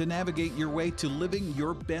need to navigate your way to living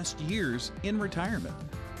your best years in retirement.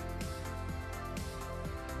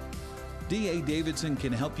 D.A. Davidson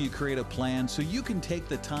can help you create a plan so you can take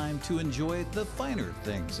the time to enjoy the finer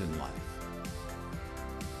things in life.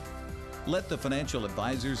 Let the financial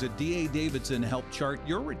advisors at D.A. Davidson help chart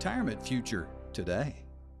your retirement future today.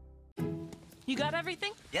 You got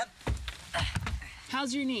everything? Yep.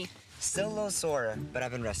 How's your knee? Still a little sore, but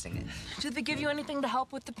I've been resting it. Did they give you anything to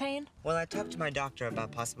help with the pain? Well, I talked to my doctor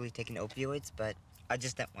about possibly taking opioids, but I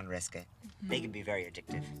just didn't want to risk it. They can be very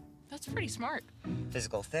addictive. That's pretty smart.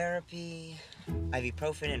 Physical therapy,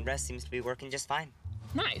 ibuprofen, and rest seems to be working just fine.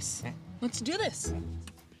 Nice. Let's do this.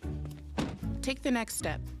 Take the next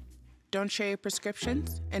step. Don't share your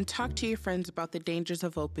prescriptions and talk to your friends about the dangers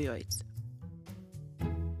of opioids.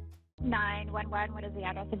 911, what is the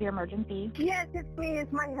address of your emergency? Yes, it's me.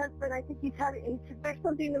 It's my husband. I think is there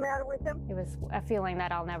something the matter with him? It was a feeling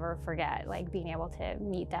that I'll never forget, like being able to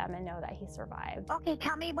meet them and know that he survived. Okay,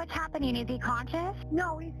 tell me what's happening. Is he conscious?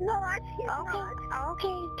 No, he's not. He's not.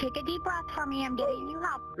 Okay, take a deep breath for me. I'm getting you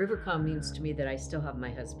help. Rivercom means to me that I still have my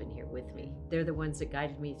husband here with me. They're the ones that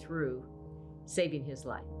guided me through saving his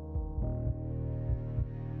life.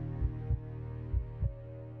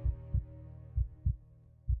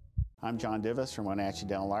 I'm John Divis from Wenatchee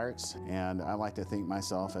Dental Arts, and I like to think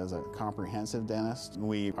myself as a comprehensive dentist.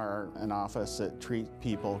 We are an office that treats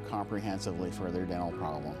people comprehensively for their dental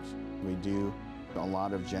problems. We do a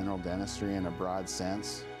lot of general dentistry in a broad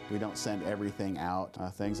sense. We don't send everything out.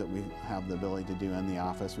 Things that we have the ability to do in the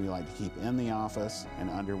office, we like to keep in the office and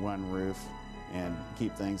under one roof and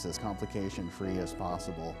keep things as complication-free as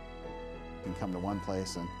possible. You can come to one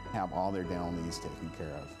place and have all their dental needs taken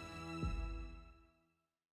care of.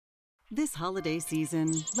 This holiday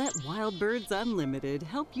season, let Wild Birds Unlimited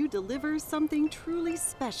help you deliver something truly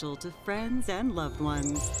special to friends and loved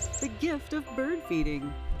ones. The gift of bird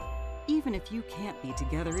feeding. Even if you can't be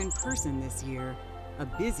together in person this year, a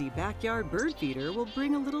busy backyard bird feeder will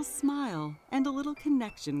bring a little smile and a little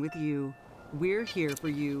connection with you. We're here for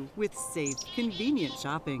you with safe, convenient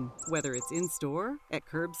shopping, whether it's in-store, at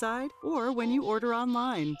curbside, or when you order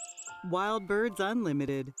online. Wild Birds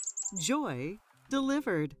Unlimited. Joy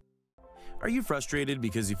delivered. Are you frustrated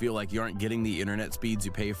because you feel like you aren't getting the internet speeds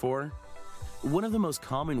you pay for? One of the most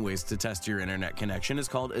common ways to test your internet connection is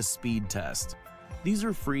called a speed test. These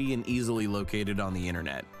are free and easily located on the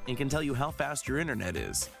internet and can tell you how fast your internet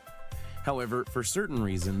is. However, for certain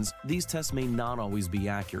reasons, these tests may not always be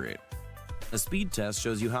accurate. A speed test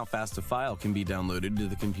shows you how fast a file can be downloaded to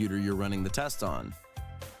the computer you're running the test on.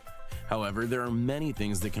 However, there are many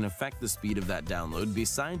things that can affect the speed of that download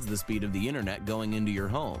besides the speed of the internet going into your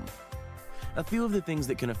home. A few of the things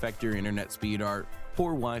that can affect your internet speed are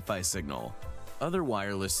poor Wi-Fi signal, other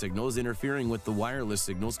wireless signals interfering with the wireless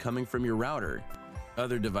signals coming from your router,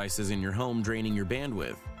 other devices in your home draining your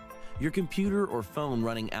bandwidth, your computer or phone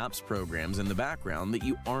running apps programs in the background that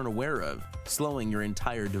you aren't aware of, slowing your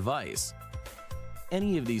entire device.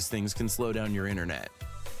 Any of these things can slow down your internet.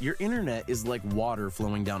 Your internet is like water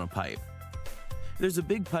flowing down a pipe. There's a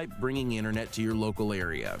big pipe bringing internet to your local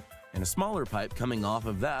area, and a smaller pipe coming off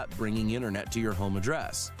of that bringing internet to your home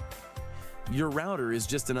address. Your router is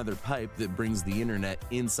just another pipe that brings the internet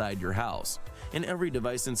inside your house, and every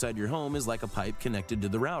device inside your home is like a pipe connected to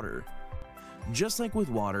the router. Just like with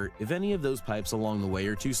water, if any of those pipes along the way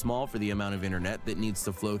are too small for the amount of internet that needs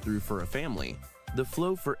to flow through for a family, the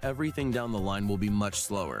flow for everything down the line will be much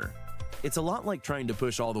slower. It's a lot like trying to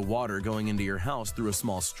push all the water going into your house through a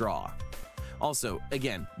small straw. Also,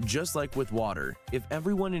 again, just like with water, if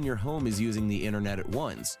everyone in your home is using the internet at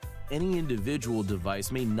once, any individual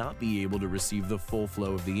device may not be able to receive the full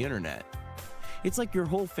flow of the internet. It's like your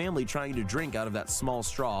whole family trying to drink out of that small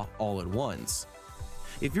straw all at once.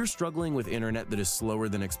 If you're struggling with internet that is slower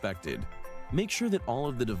than expected, make sure that all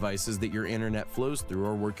of the devices that your internet flows through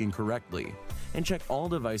are working correctly, and check all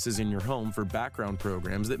devices in your home for background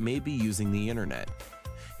programs that may be using the internet.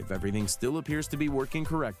 If everything still appears to be working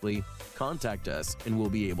correctly, contact us and we'll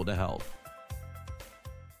be able to help.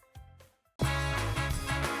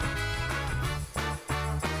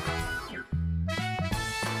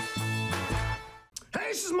 Hey,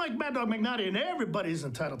 this is Mike Mad Dog McNaughty, and everybody's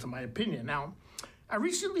entitled to my opinion. Now, I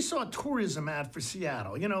recently saw a tourism ad for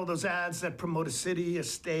Seattle. You know, those ads that promote a city, a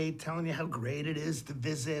state, telling you how great it is to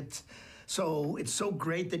visit. So it's so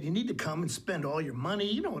great that you need to come and spend all your money.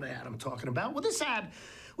 You know what ad I'm talking about. Well, this ad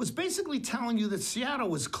was basically telling you that Seattle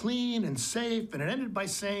was clean and safe, and it ended by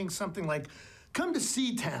saying something like, come to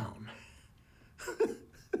Seatown.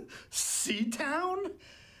 Seatown?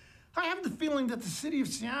 I have the feeling that the city of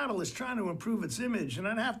Seattle is trying to improve its image, and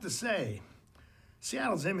I'd have to say,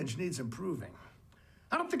 Seattle's image needs improving.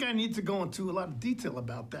 I don't think I need to go into a lot of detail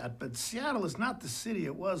about that, but Seattle is not the city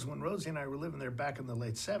it was when Rosie and I were living there back in the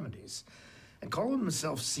late 70s. And calling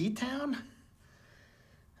himself Seatown?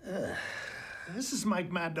 This is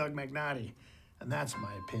Mike Mad Dog McNaughty, and that's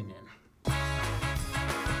my opinion.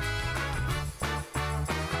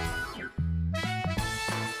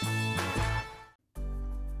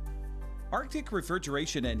 Arctic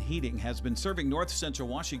Refrigeration and Heating has been serving North Central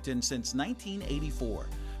Washington since 1984,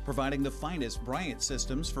 providing the finest Bryant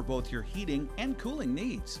systems for both your heating and cooling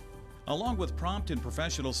needs. Along with prompt and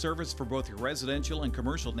professional service for both your residential and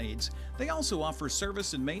commercial needs, they also offer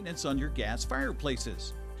service and maintenance on your gas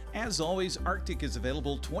fireplaces. As always, Arctic is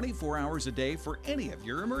available 24 hours a day for any of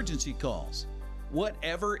your emergency calls.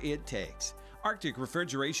 Whatever it takes, Arctic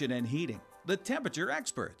Refrigeration and Heating, the temperature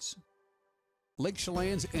experts. Lake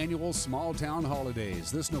Chelan's annual Small Town Holidays,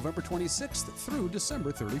 this November 26th through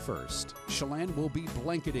December 31st. Chelan will be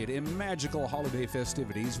blanketed in magical holiday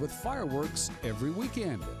festivities with fireworks every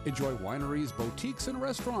weekend. Enjoy wineries, boutiques, and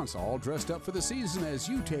restaurants all dressed up for the season as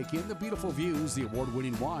you take in the beautiful views, the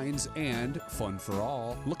award-winning wines, and fun for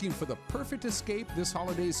all. Looking for the perfect escape this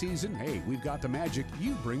holiday season? Hey, we've got the magic,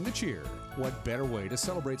 you bring the cheer. What better way to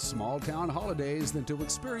celebrate small town holidays than to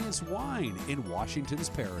experience wine in Washington's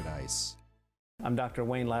paradise? I'm Dr.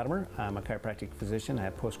 Wayne Latimer. I'm a chiropractic physician. I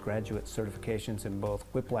have postgraduate certifications in both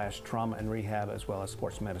whiplash, trauma, and rehab, as well as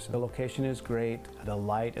sports medicine. The location is great. The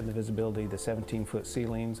light and the visibility, the 17-foot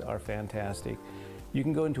ceilings are fantastic. You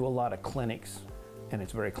can go into a lot of clinics, and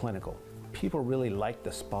it's very clinical. People really like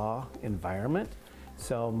the spa environment,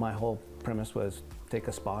 so my whole premise was take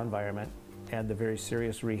a spa environment, add the very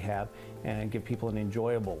serious rehab, and give people an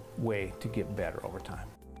enjoyable way to get better over time.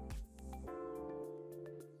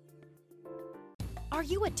 Are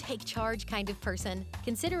you a take charge kind of person?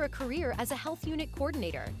 Consider a career as a health unit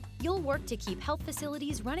coordinator. You'll work to keep health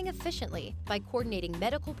facilities running efficiently by coordinating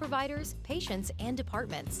medical providers, patients, and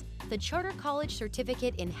departments. The Charter College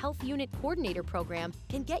Certificate in Health Unit Coordinator program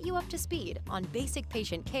can get you up to speed on basic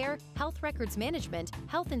patient care, health records management,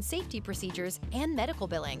 health and safety procedures, and medical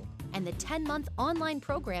billing. And the 10-month online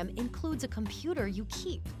program includes a computer you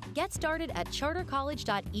keep. Get started at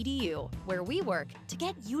chartercollege.edu, where we work to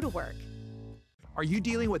get you to work. Are you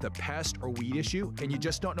dealing with a pest or weed issue and you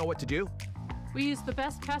just don't know what to do? We use the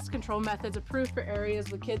best pest control methods approved for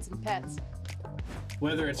areas with kids and pets.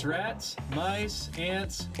 Whether it's rats, mice,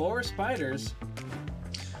 ants, or spiders,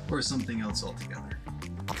 or something else altogether,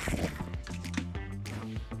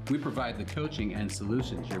 we provide the coaching and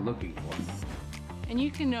solutions you're looking for. And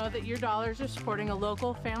you can know that your dollars are supporting a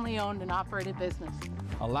local, family-owned and operated business.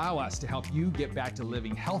 Allow us to help you get back to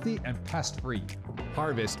living healthy and pest-free.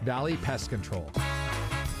 Harvest Valley Pest Control.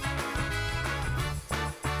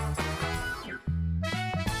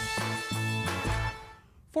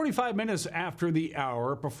 "45 minutes after the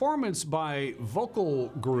hour, performance by vocal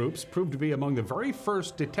groups proved to be among the very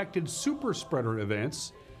first detected super spreader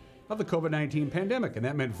events of the COVID-19 pandemic. And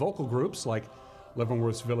that meant vocal groups like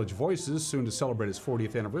Leavenworth's Village Voices, soon to celebrate its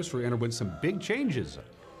 40th anniversary, underwent some big changes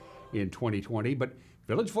in 2020. But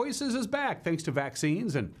Village Voices is back thanks to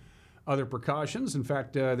vaccines and other precautions. In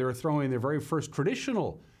fact, they're throwing their very first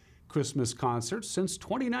traditional Christmas concerts since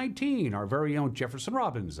 2019. Our very own Jefferson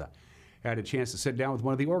Robbins had a chance to sit down with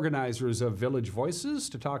one of the organizers of Village Voices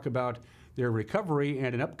to talk about their recovery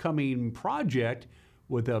and an upcoming project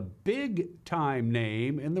with a big-time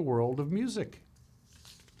name in the world of music.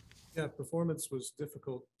 Yeah, performance was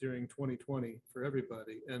difficult during 2020 for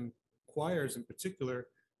everybody, and choirs in particular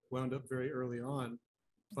wound up very early on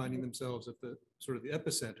finding themselves at the sort of the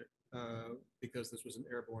epicenter because this was an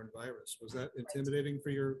airborne virus. Was that intimidating for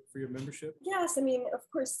your membership? Yes, I mean, of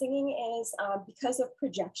course, singing is because of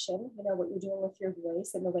projection, you know, what you're doing with your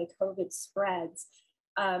voice and the way COVID spreads,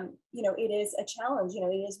 you know, it is a challenge. You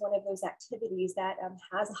know, it is one of those activities that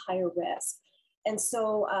has a higher risk. And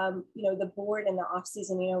so, you know, the board in the off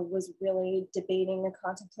season, you know, was really debating and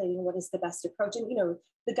contemplating what is the best approach. And, you know,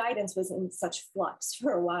 the guidance was in such flux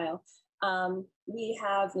for a while. We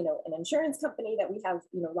have, you know, an insurance company that we have,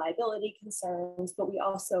 you know, liability concerns, but we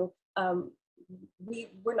also,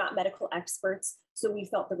 we're not medical experts. So we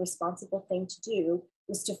felt the responsible thing to do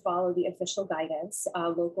was to follow the official guidance,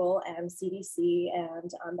 local and CDC.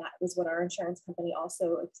 And that was what our insurance company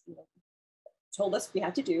also, you know, told us we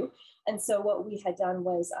had to do. And so what we had done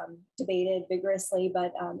was debated vigorously,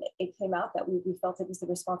 but it came out that we felt it was the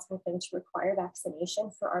responsible thing to require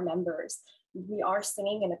vaccination for our members. We are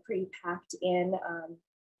singing in a pretty packed in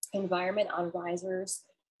environment on risers.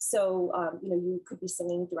 So, you know, you could be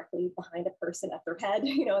singing directly behind a person at their head,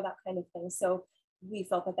 you know, that kind of thing. So we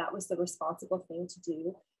felt that that was the responsible thing to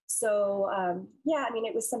do. So, yeah, I mean,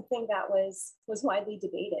 it was something that was widely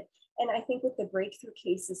debated. And I think with the breakthrough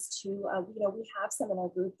cases too, you know, we have some in our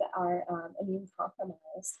group that are immune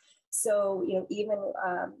compromised. So, you know,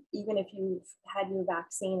 even if you've had your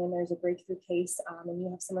vaccine and there's a breakthrough case and you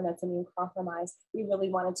have someone that's immune compromised, we really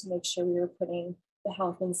wanted to make sure we were putting the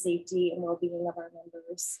health and safety and well-being of our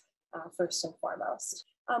members first and foremost.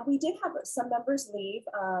 We did have some members leave,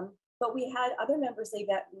 but we had other members leave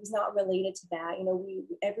that was not related to that. You know,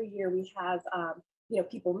 every year we have you know,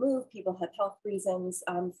 people move, people have health reasons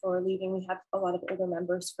for leaving. We have a lot of older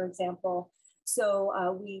members, for example.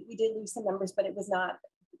 So we did lose some members, but it was not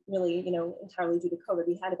really, you know, entirely due to COVID.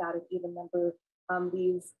 We had about an even number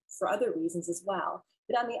leave for other reasons as well.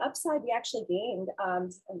 But on the upside, we actually gained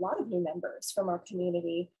a lot of new members from our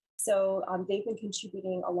community. So they've been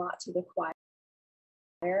contributing a lot to the choir.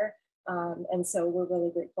 And so we're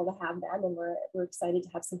really grateful to have them, and we're excited to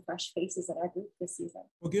have some fresh faces in our group this season.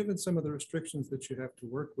 Well, given some of the restrictions that you have to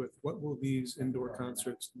work with, what will these indoor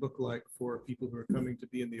concerts look like for people who are coming to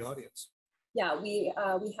be in the audience? Yeah, we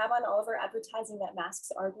have on all of our advertising that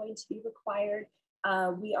masks are going to be required.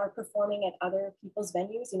 We are performing at other people's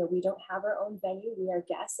venues. You know, we don't have our own venue. We are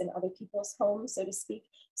guests in other people's homes, so to speak.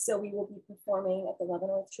 So we will be performing at the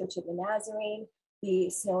Leavenworth Church of the Nazarene,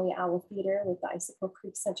 the Snowy Owl Theater with the Icicle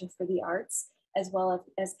Creek Center for the Arts, as well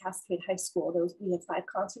as Cascade High School. We have 5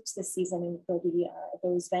 concerts this season, and there'll be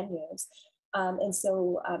those venues. And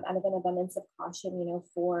so out of an abundance of caution, you know,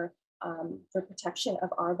 for protection of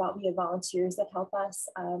we have volunteers that help us,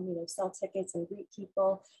 you know, sell tickets and greet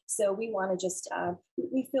people. So we want to just,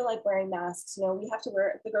 we feel like wearing masks, you know, we have to wear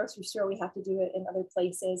it at the grocery store, we have to do it in other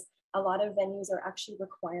places. A lot of venues are actually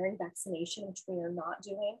requiring vaccination, which we are not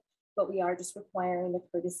doing, but we are just requiring the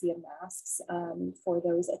courtesy of masks for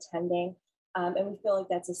those attending. And we feel like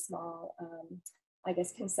that's a small, I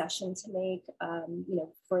guess, concession to make, you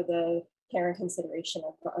know, for the care and consideration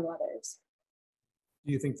of others.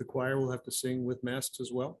 Do you think the choir will have to sing with masks as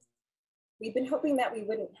well? We've been hoping that we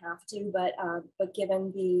wouldn't have to, but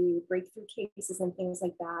given the breakthrough cases and things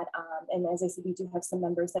like that, and as I said, we do have some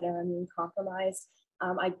members that are immune compromised.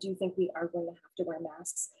 I do think we are going to have to wear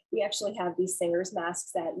masks. We actually have these singers masks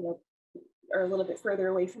that, you know, are a little bit further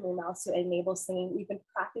away from your mouth to enable singing. We've been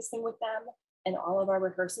practicing with them in all of our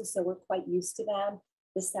rehearsals, so we're quite used to them.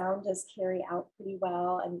 The sound does carry out pretty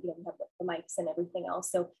well, and you know, we have the mics and everything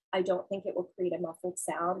else. So I don't think it will create a muffled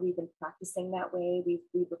sound. We've been practicing that way.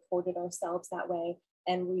 We've recorded ourselves that way,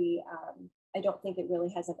 and I don't think it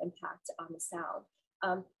really has an impact on the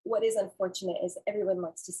sound. What is unfortunate is everyone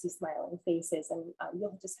likes to see smiling faces, and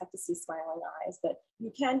you'll just have to see smiling eyes. But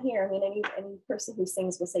you can hear. I mean, any person who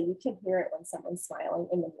sings will say you can hear it when someone's smiling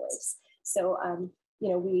in the voice. So you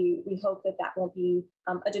know, we hope that that won't be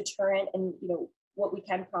a deterrent, and you know. What we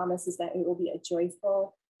can promise is that it will be a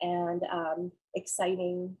joyful and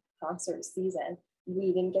exciting concert season.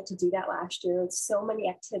 We didn't get to do that last year. So many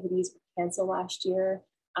activities were canceled last year.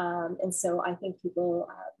 And so I think people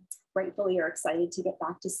rightfully are excited to get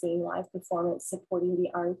back to seeing live performance, supporting the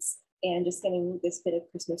arts, and just getting this bit of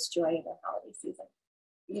Christmas joy in the holiday season.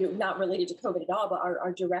 You know, not related to COVID at all, but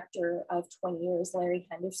our director of 20 years, Larry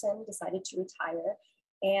Henderson, decided to retire.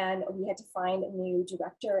 And we had to find a new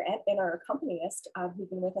director and our accompanist who'd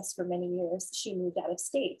been with us for many years. She moved out of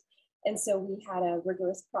state. And so we had a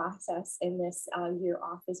rigorous process in this year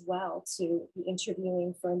off as well to be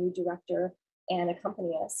interviewing for a new director and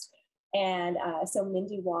accompanist. And so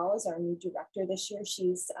Mindy Wall is our new director this year.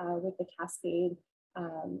 She's with the Cascade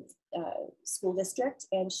School District,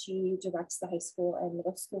 and she directs the high school and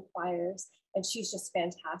middle school choirs. And she's just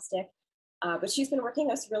fantastic. But she's been working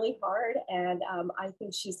us really hard, and I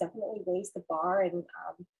think she's definitely raised the bar and,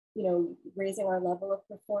 you know, raising our level of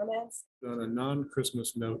performance. On a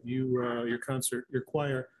non-Christmas note, your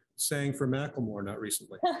choir sang for Macklemore not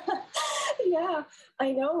recently. Yeah,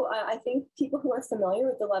 I know. I think people who are familiar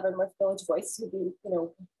with the Leavenworth Village Voices would be, you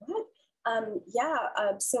know,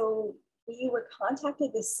 what? So we were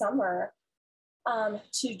contacted this summer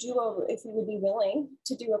to do if we would be willing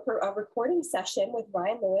to do a recording session with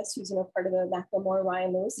Ryan Lewis, who's, you know, part of the Macklemore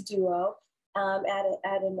Ryan Lewis duo, at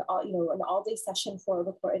an all-day session for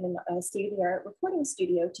in a state-of-the-art recording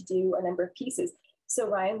studio to do a number of pieces. So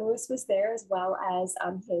Ryan Lewis was there, as well as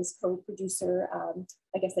his co-producer,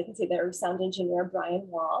 I guess I can say their sound engineer, Brian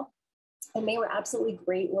Wall. And they were absolutely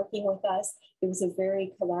great working with us. It was a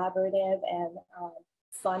very collaborative and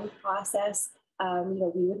fun process. You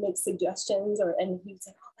know, we would make suggestions, and he would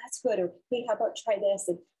say, "Oh, that's good," or "Hey, how about try this?"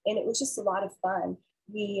 And it was just a lot of fun.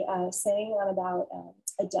 We sang on about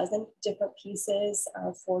a dozen different pieces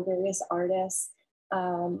for various artists,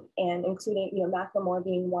 and including, you know, Macklemore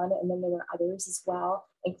being one, and then there were others as well,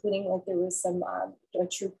 including, like, there was some a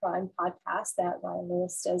true crime podcast that Ryan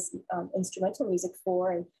Lewis does instrumental music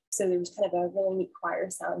for, and so there was kind of a really neat choir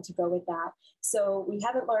sound to go with that. So we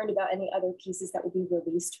haven't learned about any other pieces that will be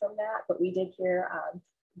released from that, but we did hear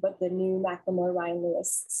but the new Macklemore Ryan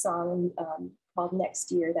Lewis song called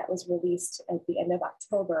Next Year that was released at the end of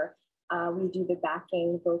October. We do the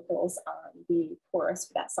backing vocals on the chorus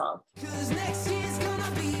for that song. 'Cause next year's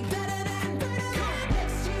gonna be better than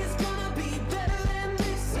next year's gonna be better than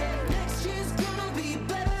this. Next year's gonna be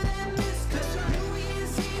better than this. 'Cause New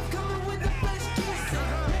Year's Eve coming with a fresh kiss.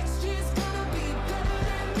 Next year's gonna be better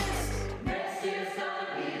than this. Next year's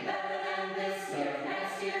gonna be better than this year.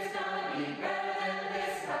 Next year's gonna be better than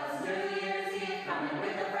this. 'Cause New Year's Eve coming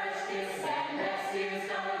with a fresh kiss. And next year's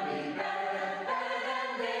gonna be better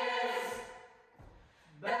than this.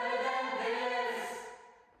 Better than this.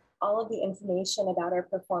 All of the information about our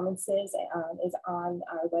performances is on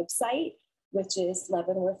our website, which is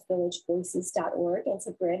leavenworthvillagevoices.org. It's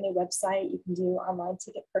a brand new website. You can do online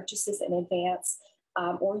ticket purchases in advance,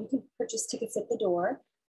 or you can purchase tickets at the door.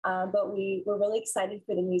 But we're really excited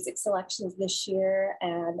for the music selections this year,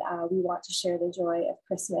 and we want to share the joy of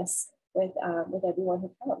Christmas with everyone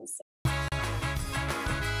who comes.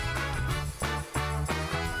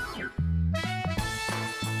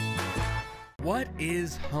 What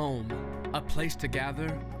is home? A place to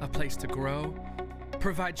gather, a place to grow,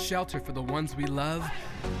 provide shelter for the ones we love,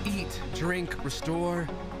 eat, drink, restore,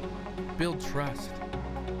 build trust.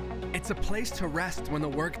 It's a place to rest when the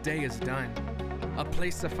workday is done, a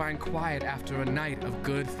place to find quiet after a night of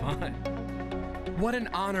good fun. What an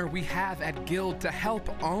honor we have at Guild to help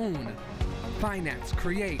own, finance,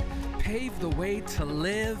 create, pave the way to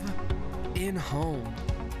live in home.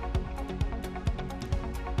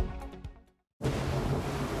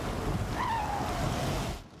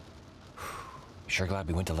 Sure glad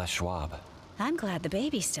we went to Les Schwab. I'm glad the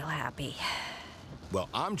baby's still happy. Well,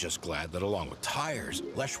 I'm just glad that along with tires,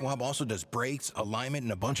 Les Schwab also does brakes, alignment,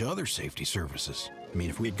 and a bunch of other safety services. I mean,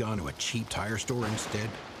 if we had gone to a cheap tire store instead,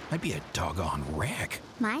 I'd be a doggone wreck.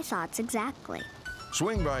 My thoughts exactly.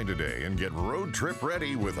 Swing by today and get road trip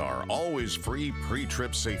ready with our always free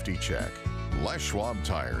pre-trip safety check. Les Schwab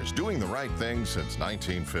Tires, doing the right thing since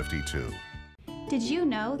 1952. Did you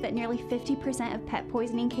know that nearly 50% of pet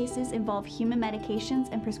poisoning cases involve human medications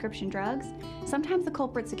and prescription drugs? Sometimes the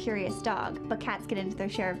culprit's a curious dog, but cats get into their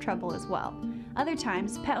share of trouble as well. Other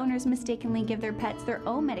times, pet owners mistakenly give their pets their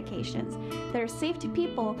own medications that are safe to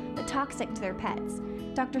people but toxic to their pets.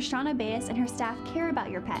 Dr. Shauna Baez and her staff care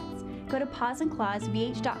about your pets. Go to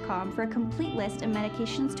pawsandclawsvh.com for a complete list of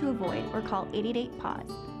medications to avoid or call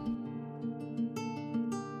 888-PAWS.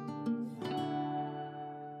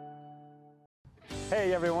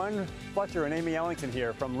 Hey everyone, Fletcher and Amy Ellington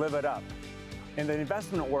here from Live It Up. In the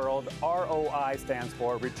investment world, ROI stands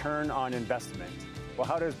for Return on Investment. Well,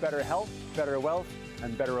 how does better health, better wealth,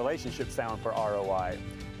 and better relationships sound for ROI?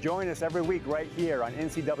 Join us every week right here on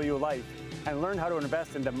NCWLIFE and learn how to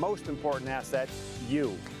invest in the most important asset,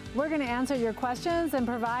 you. We're going to answer your questions and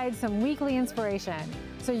provide some weekly inspiration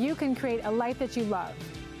so you can create a life that you love.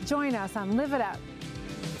 Join us on Live It Up.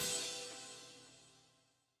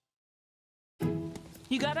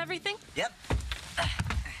 You got everything? Yep.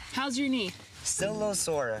 How's your knee? Still a little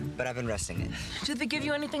sore, but I've been resting it. Did they give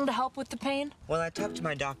you anything to help with the pain? Well, I talked to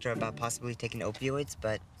my doctor about possibly taking opioids,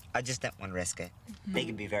 but I just don't want to risk it. They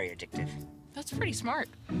can be very addictive. That's pretty smart.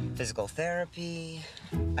 Physical therapy,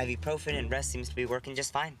 ibuprofen, and rest seems to be working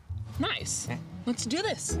just fine. Nice. Let's do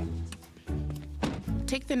this.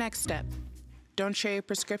 Take the next step. Don't share your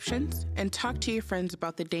prescriptions, and talk to your friends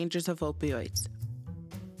about the dangers of opioids.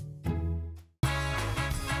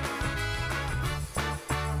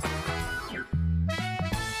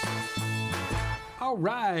 All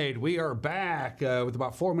right, we are back with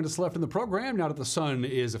about 4 minutes left in the program. Now that the sun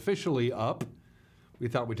is officially up, we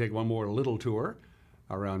thought we'd take one more little tour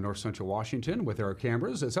around north central Washington with our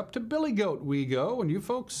cameras. It's up to Billy Goat we go, and you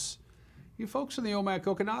folks in the Omak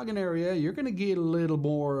Okanagan area, you're going to get a little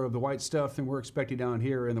more of the white stuff than we're expecting down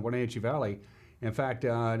here in the Wenatchee Valley. In fact,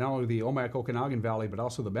 not only the Omak Okanagan Valley, but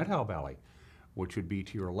also the Methow Valley, which would be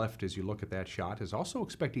to your left as you look at that shot, is also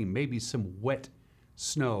expecting maybe some wet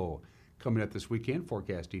snow coming up this weekend.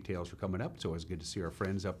 Forecast details are coming up. It's always good to see our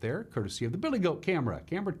friends up there, courtesy of the Billy Goat camera,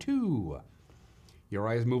 camera 2. Your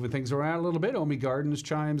eyes moving things around a little bit. Omi Gardens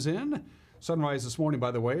chimes in. Sunrise this morning,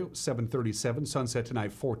 by the way, 7:37. Sunset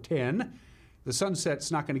tonight, 4:10. The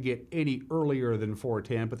sunset's not going to get any earlier than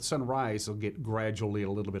 4:10, but the sunrise will get gradually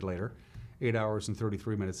a little bit later. 8 hours and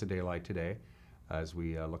 33 minutes of daylight today as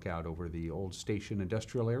we look out over the old station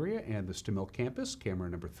industrial area and the Stemilk campus. Camera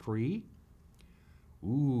number 3.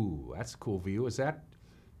 Ooh, that's a cool view. Is that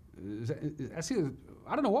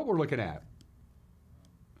I don't know what we're looking at.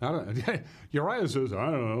 I don't. Uriah says, I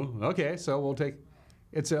don't know. Okay, so we'll take.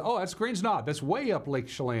 That's Greens Knob. That's way up Lake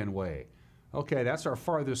Chelan way. Okay, that's our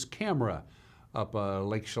farthest camera up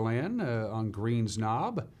Lake Chelan on Greens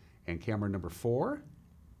Knob, and camera number 4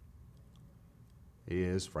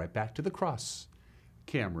 is right back to the cross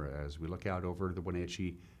camera as we look out over the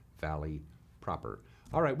Wenatchee Valley proper.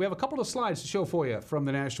 All right, we have a couple of slides to show for you from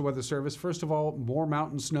the National Weather Service. First of all, more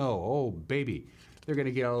mountain snow. Oh, baby. They're going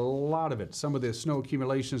to get a lot of it. Some of the snow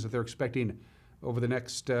accumulations that they're expecting over the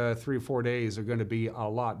next 3 or 4 days are going to be a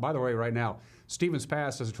lot. By the way, right now, Stevens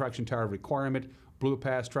Pass has a traction tire requirement. Blue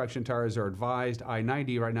Pass traction tires are advised.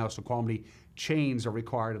 I-90 right now, Snoqualmie, chains are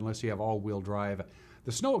required unless you have all-wheel drive.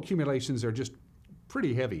 The snow accumulations are just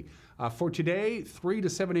pretty heavy. For today, 3 to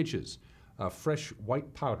 7 inches of fresh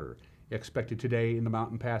white powder expected today in the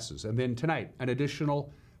mountain passes. And then tonight, an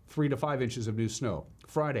additional 3 to 5 inches of new snow.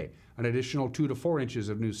 Friday, an additional 2 to 4 inches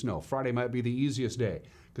of new snow. Friday might be the easiest day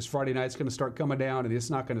because Friday night's going to start coming down and it's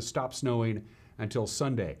not going to stop snowing until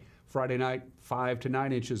Sunday. Friday night, 5 to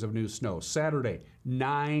 9 inches of new snow. Saturday,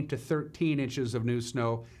 9 to 13 inches of new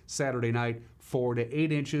snow. Saturday night, 4 to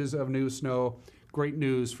 8 inches of new snow. Great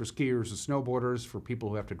news for skiers and snowboarders. For people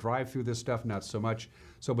who have to drive through this stuff, not so much.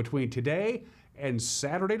 So between today and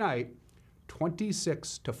Saturday night,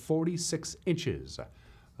 26 to 46 inches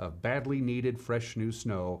of badly needed fresh new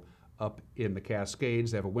snow up in the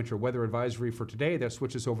Cascades. They have a winter weather advisory for today that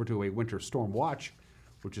switches over to a winter storm watch,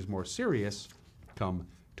 which is more serious come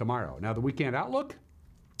tomorrow. Now the weekend outlook,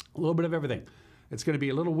 a little bit of everything. It's going to be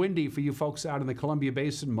a little windy for you folks out in the Columbia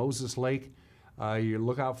Basin, Moses Lake. You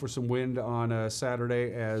look out for some wind on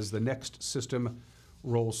Saturday as the next system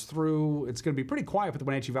rolls through. It's going to be pretty quiet for the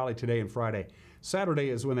Wenatchee Valley today and Friday. Saturday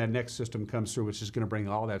is when that next system comes through, which is going to bring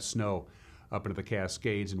all that snow up into the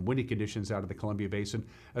Cascades and windy conditions out of the Columbia Basin.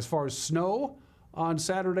 As far as snow on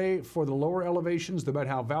Saturday for the lower elevations, the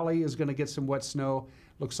Methow Valley is going to get some wet snow.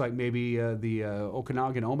 Looks like maybe the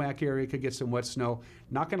Okanagan, Omak area could get some wet snow.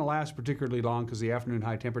 Not going to last particularly long because the afternoon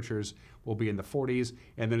high temperatures will be in the 40s.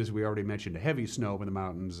 And then, as we already mentioned, heavy snow in the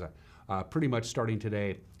mountains pretty much starting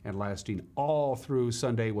today and lasting all through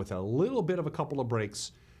Sunday with a little bit of a couple of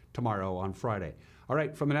breaks tomorrow on Friday. All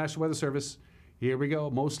right, from the National Weather Service, here we go.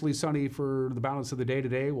 Mostly sunny for the balance of the day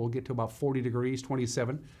today. We'll get to about 40 degrees,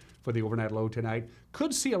 27 for the overnight low tonight.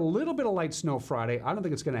 Could see a little bit of light snow Friday. I don't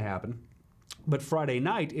think it's going to happen. But Friday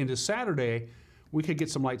night into Saturday, we could get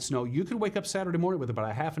some light snow. You could wake up Saturday morning with about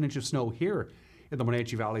a half an inch of snow here in the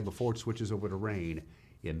Wenatchee Valley before it switches over to rain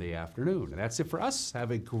in the afternoon. And that's it for us.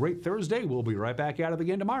 Have a great Thursday. We'll be right back at it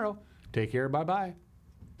again tomorrow. Take care. Bye-bye.